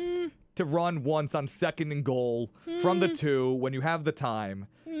decision to run once on 2nd and goal from the 2 when you have the time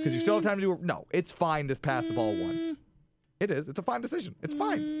because you still have time to do it. No, it's fine to pass the ball once. It is. It's a fine decision. It's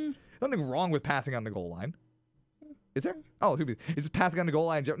fine. Nothing wrong with passing on the goal line. Is there? Oh, it's just passing on the goal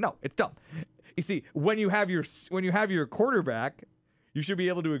line. No, it's dumb. You see, when you have your quarterback, you should be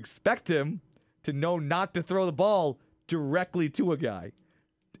able to expect him to know not to throw the ball directly to a guy.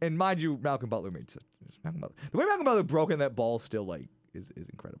 And mind you, Malcolm Butler made sense. The way Malcolm Butler broke in that ball still like is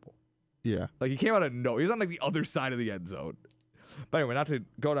incredible. Yeah. Like he came out of no. He was on like the other side of the end zone. But anyway, not to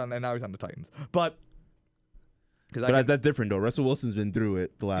go down, and now he's on the Titans. But that's different though. Russell Wilson's been through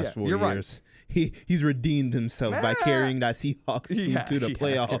it the last 4 years. Right. He's redeemed himself by carrying that Seahawks team to the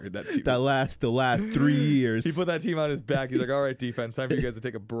playoffs. The last 3 years. He put that team on his back. He's like, all right, defense, time for you guys to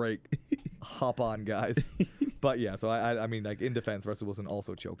take a break. Hop on, guys. But yeah, so I mean, like in defense, Russell Wilson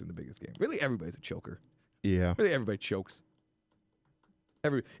also choked in the biggest game. Really, everybody's a choker. Yeah. Really, everybody chokes.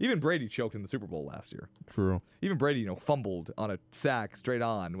 Even Brady choked in the Super Bowl last year. True. Even Brady, fumbled on a sack straight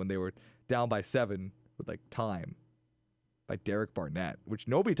on when they were down by 7 with like time by Derek Barnett, which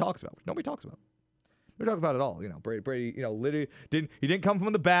nobody talks about. Nobody talks about it all. Brady, literally didn't come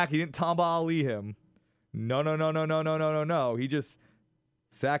from the back. He didn't Tamba Ali him. No. He just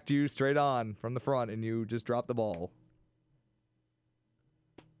sacked you straight on from the front, and you just dropped the ball.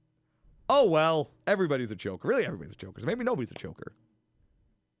 Oh, well, everybody's a choker. Really, everybody's a choker. So maybe nobody's a choker.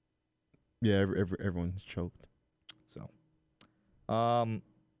 Yeah, everyone's choked. So, not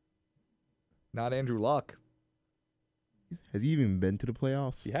Andrew Luck. Has he even been to the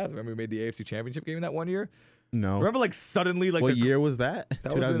playoffs? He has. Remember we made the AFC Championship game that one year? No. Remember, like, suddenly, like... What year was that?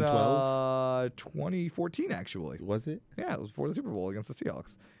 That 2012? Was in 2014, actually. Was it? Yeah, it was before the Super Bowl against the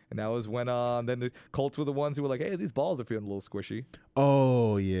Seahawks. And that was when then the Colts were the ones who were like, hey, these balls are feeling a little squishy.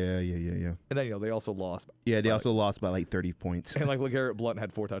 Oh, yeah. And then, they also lost. Yeah, they also lost by, like, 30 points. And, like, LeGarrette Blount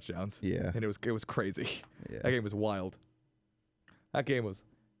had 4 touchdowns. Yeah. And it was crazy. Yeah. That game was wild. That game was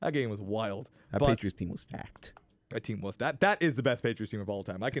wild. That Patriots team was stacked. That team was that is the best Patriots team of all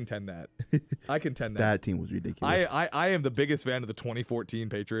time. I contend that. That team was ridiculous. I am the biggest fan of the 2014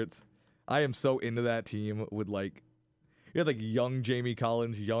 Patriots. I am so into that team with like you had like young Jamie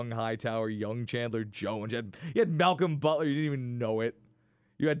Collins, young Hightower, young Chandler Jones. You had Malcolm Butler, you didn't even know it.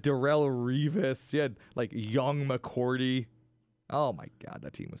 You had Darrelle Revis, you had like young McCourty. Oh my god,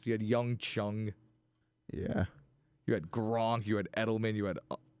 that team you had young Chung. Yeah. You had Gronk, you had Edelman, you had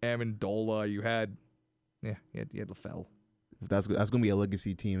Amendola, you had Yeah, you had LaFell. That's gonna be a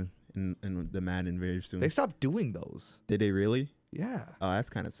legacy team in the Madden very soon. They stopped doing those. Did they really? Yeah. Oh, that's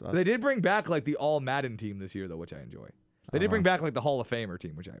kind of sucks. They did bring back like the all Madden team this year though, which I enjoy. They did bring back like the Hall of Famer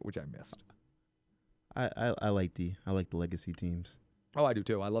team, which I missed. I like the legacy teams. Oh, I do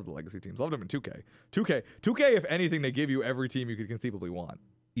too. I love the legacy teams. Loved them in 2K. 2K, if anything, they give you every team you could conceivably want.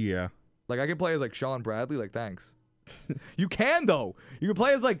 Yeah. Like I can play as like Sean Bradley. Like thanks. You can though. You can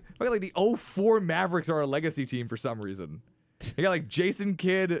play as like the 04 Mavericks are a legacy team for some reason. You got like Jason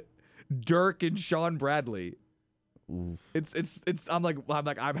Kidd, Dirk, and Sean Bradley. Oof. It's I'm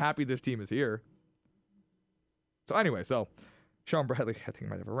happy this team is here. So anyway, Sean Bradley I think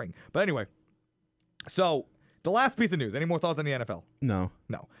might have a ring. But anyway, so the last piece of news. Any more thoughts on the NFL? No.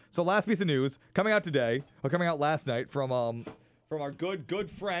 So last piece of news coming out last night from our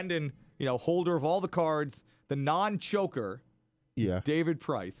good friend and holder of all the cards, the non-choker, David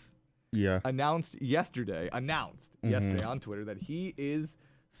Price. Yeah. Announced yesterday on Twitter that he is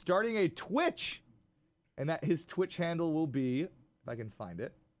starting a Twitch, and that his Twitch handle will be, if I can find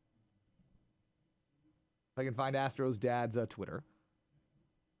it, if I can find Astro's dad's Twitter.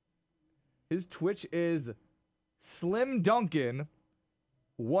 His Twitch is Slim Duncan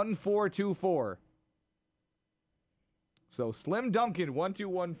 1424. So Slim Duncan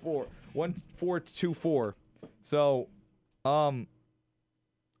 1424. So, I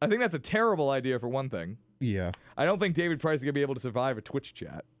think that's a terrible idea for one thing. Yeah. I don't think David Price is gonna be able to survive a Twitch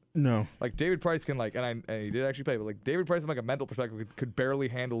chat. No. Like David Price can and he did actually play, but like David Price from like a mental perspective could barely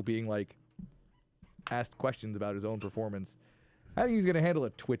handle being like asked questions about his own performance. I think he's gonna handle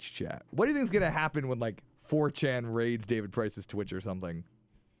a Twitch chat. What do you think is gonna happen when like 4chan raids David Price's Twitch or something?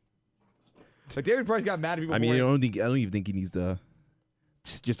 Like David Price got mad at people. I mean, I don't even think he needs to.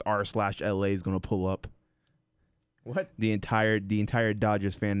 Just r/LA is gonna pull up. What? The entire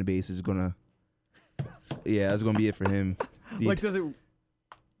Dodgers fan base is gonna. Yeah, that's gonna be it for him. Does it?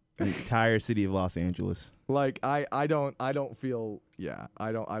 The entire city of Los Angeles. Like I don't feel. Yeah,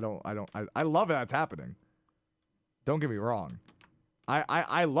 I love that it's happening. Don't get me wrong.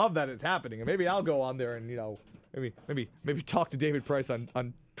 I love that it's happening, and maybe I'll go on there and maybe talk to David Price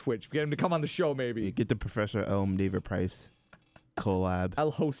on Twitch, get him to come on the show. Maybe get the Professor Elm David Price collab.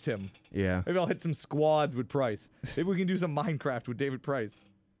 I'll host him. Yeah. Maybe I'll hit some squads with Price. Maybe we can do some Minecraft with David Price.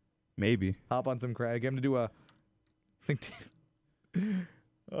 Maybe. Hop on some crap. Get him to do a.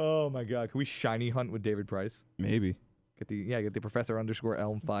 Oh my God! Can we shiny hunt with David Price? Maybe. Get the Professor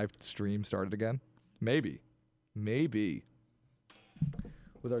 _Elm 5 stream started again. Maybe.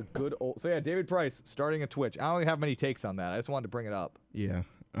 With our good old. So yeah, David Price starting a Twitch. I don't really have many takes on that. I just wanted to bring it up. Yeah,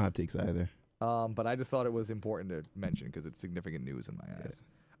 I don't have takes either. But I just thought it was important to mention because it's significant news in my eyes.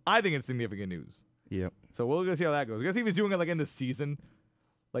 I think it's significant news. Yep. So we'll go see how that goes. I guess he was doing it like in the season.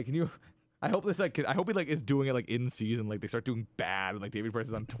 Like, can you? I hope this I hope he like is doing it like in season. Like they start doing bad. Like David Price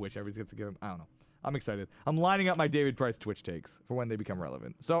is on Twitch. Everybody gets to give him. I don't know. I'm excited. I'm lining up my David Price Twitch takes for when they become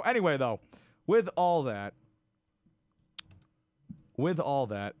relevant. So anyway, though, with all that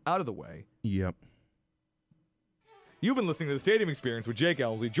out of the way. Yep. You've been listening to The Stadium Experience with Jake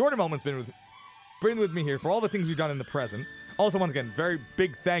Elmsley. Jordan Moment's been with me here for all the things we've done in the present. Also, once again, very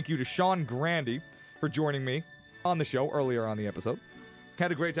big thank you to Sean Grande for joining me on the show earlier on the episode.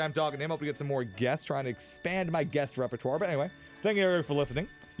 Had a great time talking to him. Hope to get some more guests, trying to expand my guest repertoire. But anyway, thank you everybody for listening.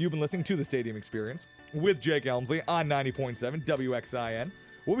 You've been listening to The Stadium Experience with Jake Elmsley on 90.7 WXIN.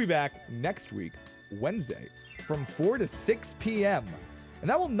 We'll be back next week, Wednesday, from 4 to 6 p.m. And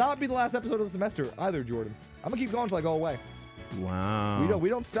that will not be the last episode of the semester either, Jordan. I'm going to keep going until I go away. Wow. We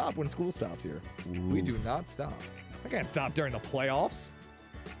don't stop when school stops here. Ooh. We do not stop. I can't stop during the playoffs.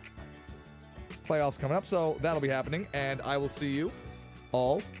 Playoffs coming up, so that'll be happening. And I will see you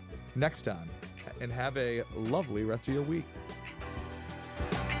all next time. And have a lovely rest of your week.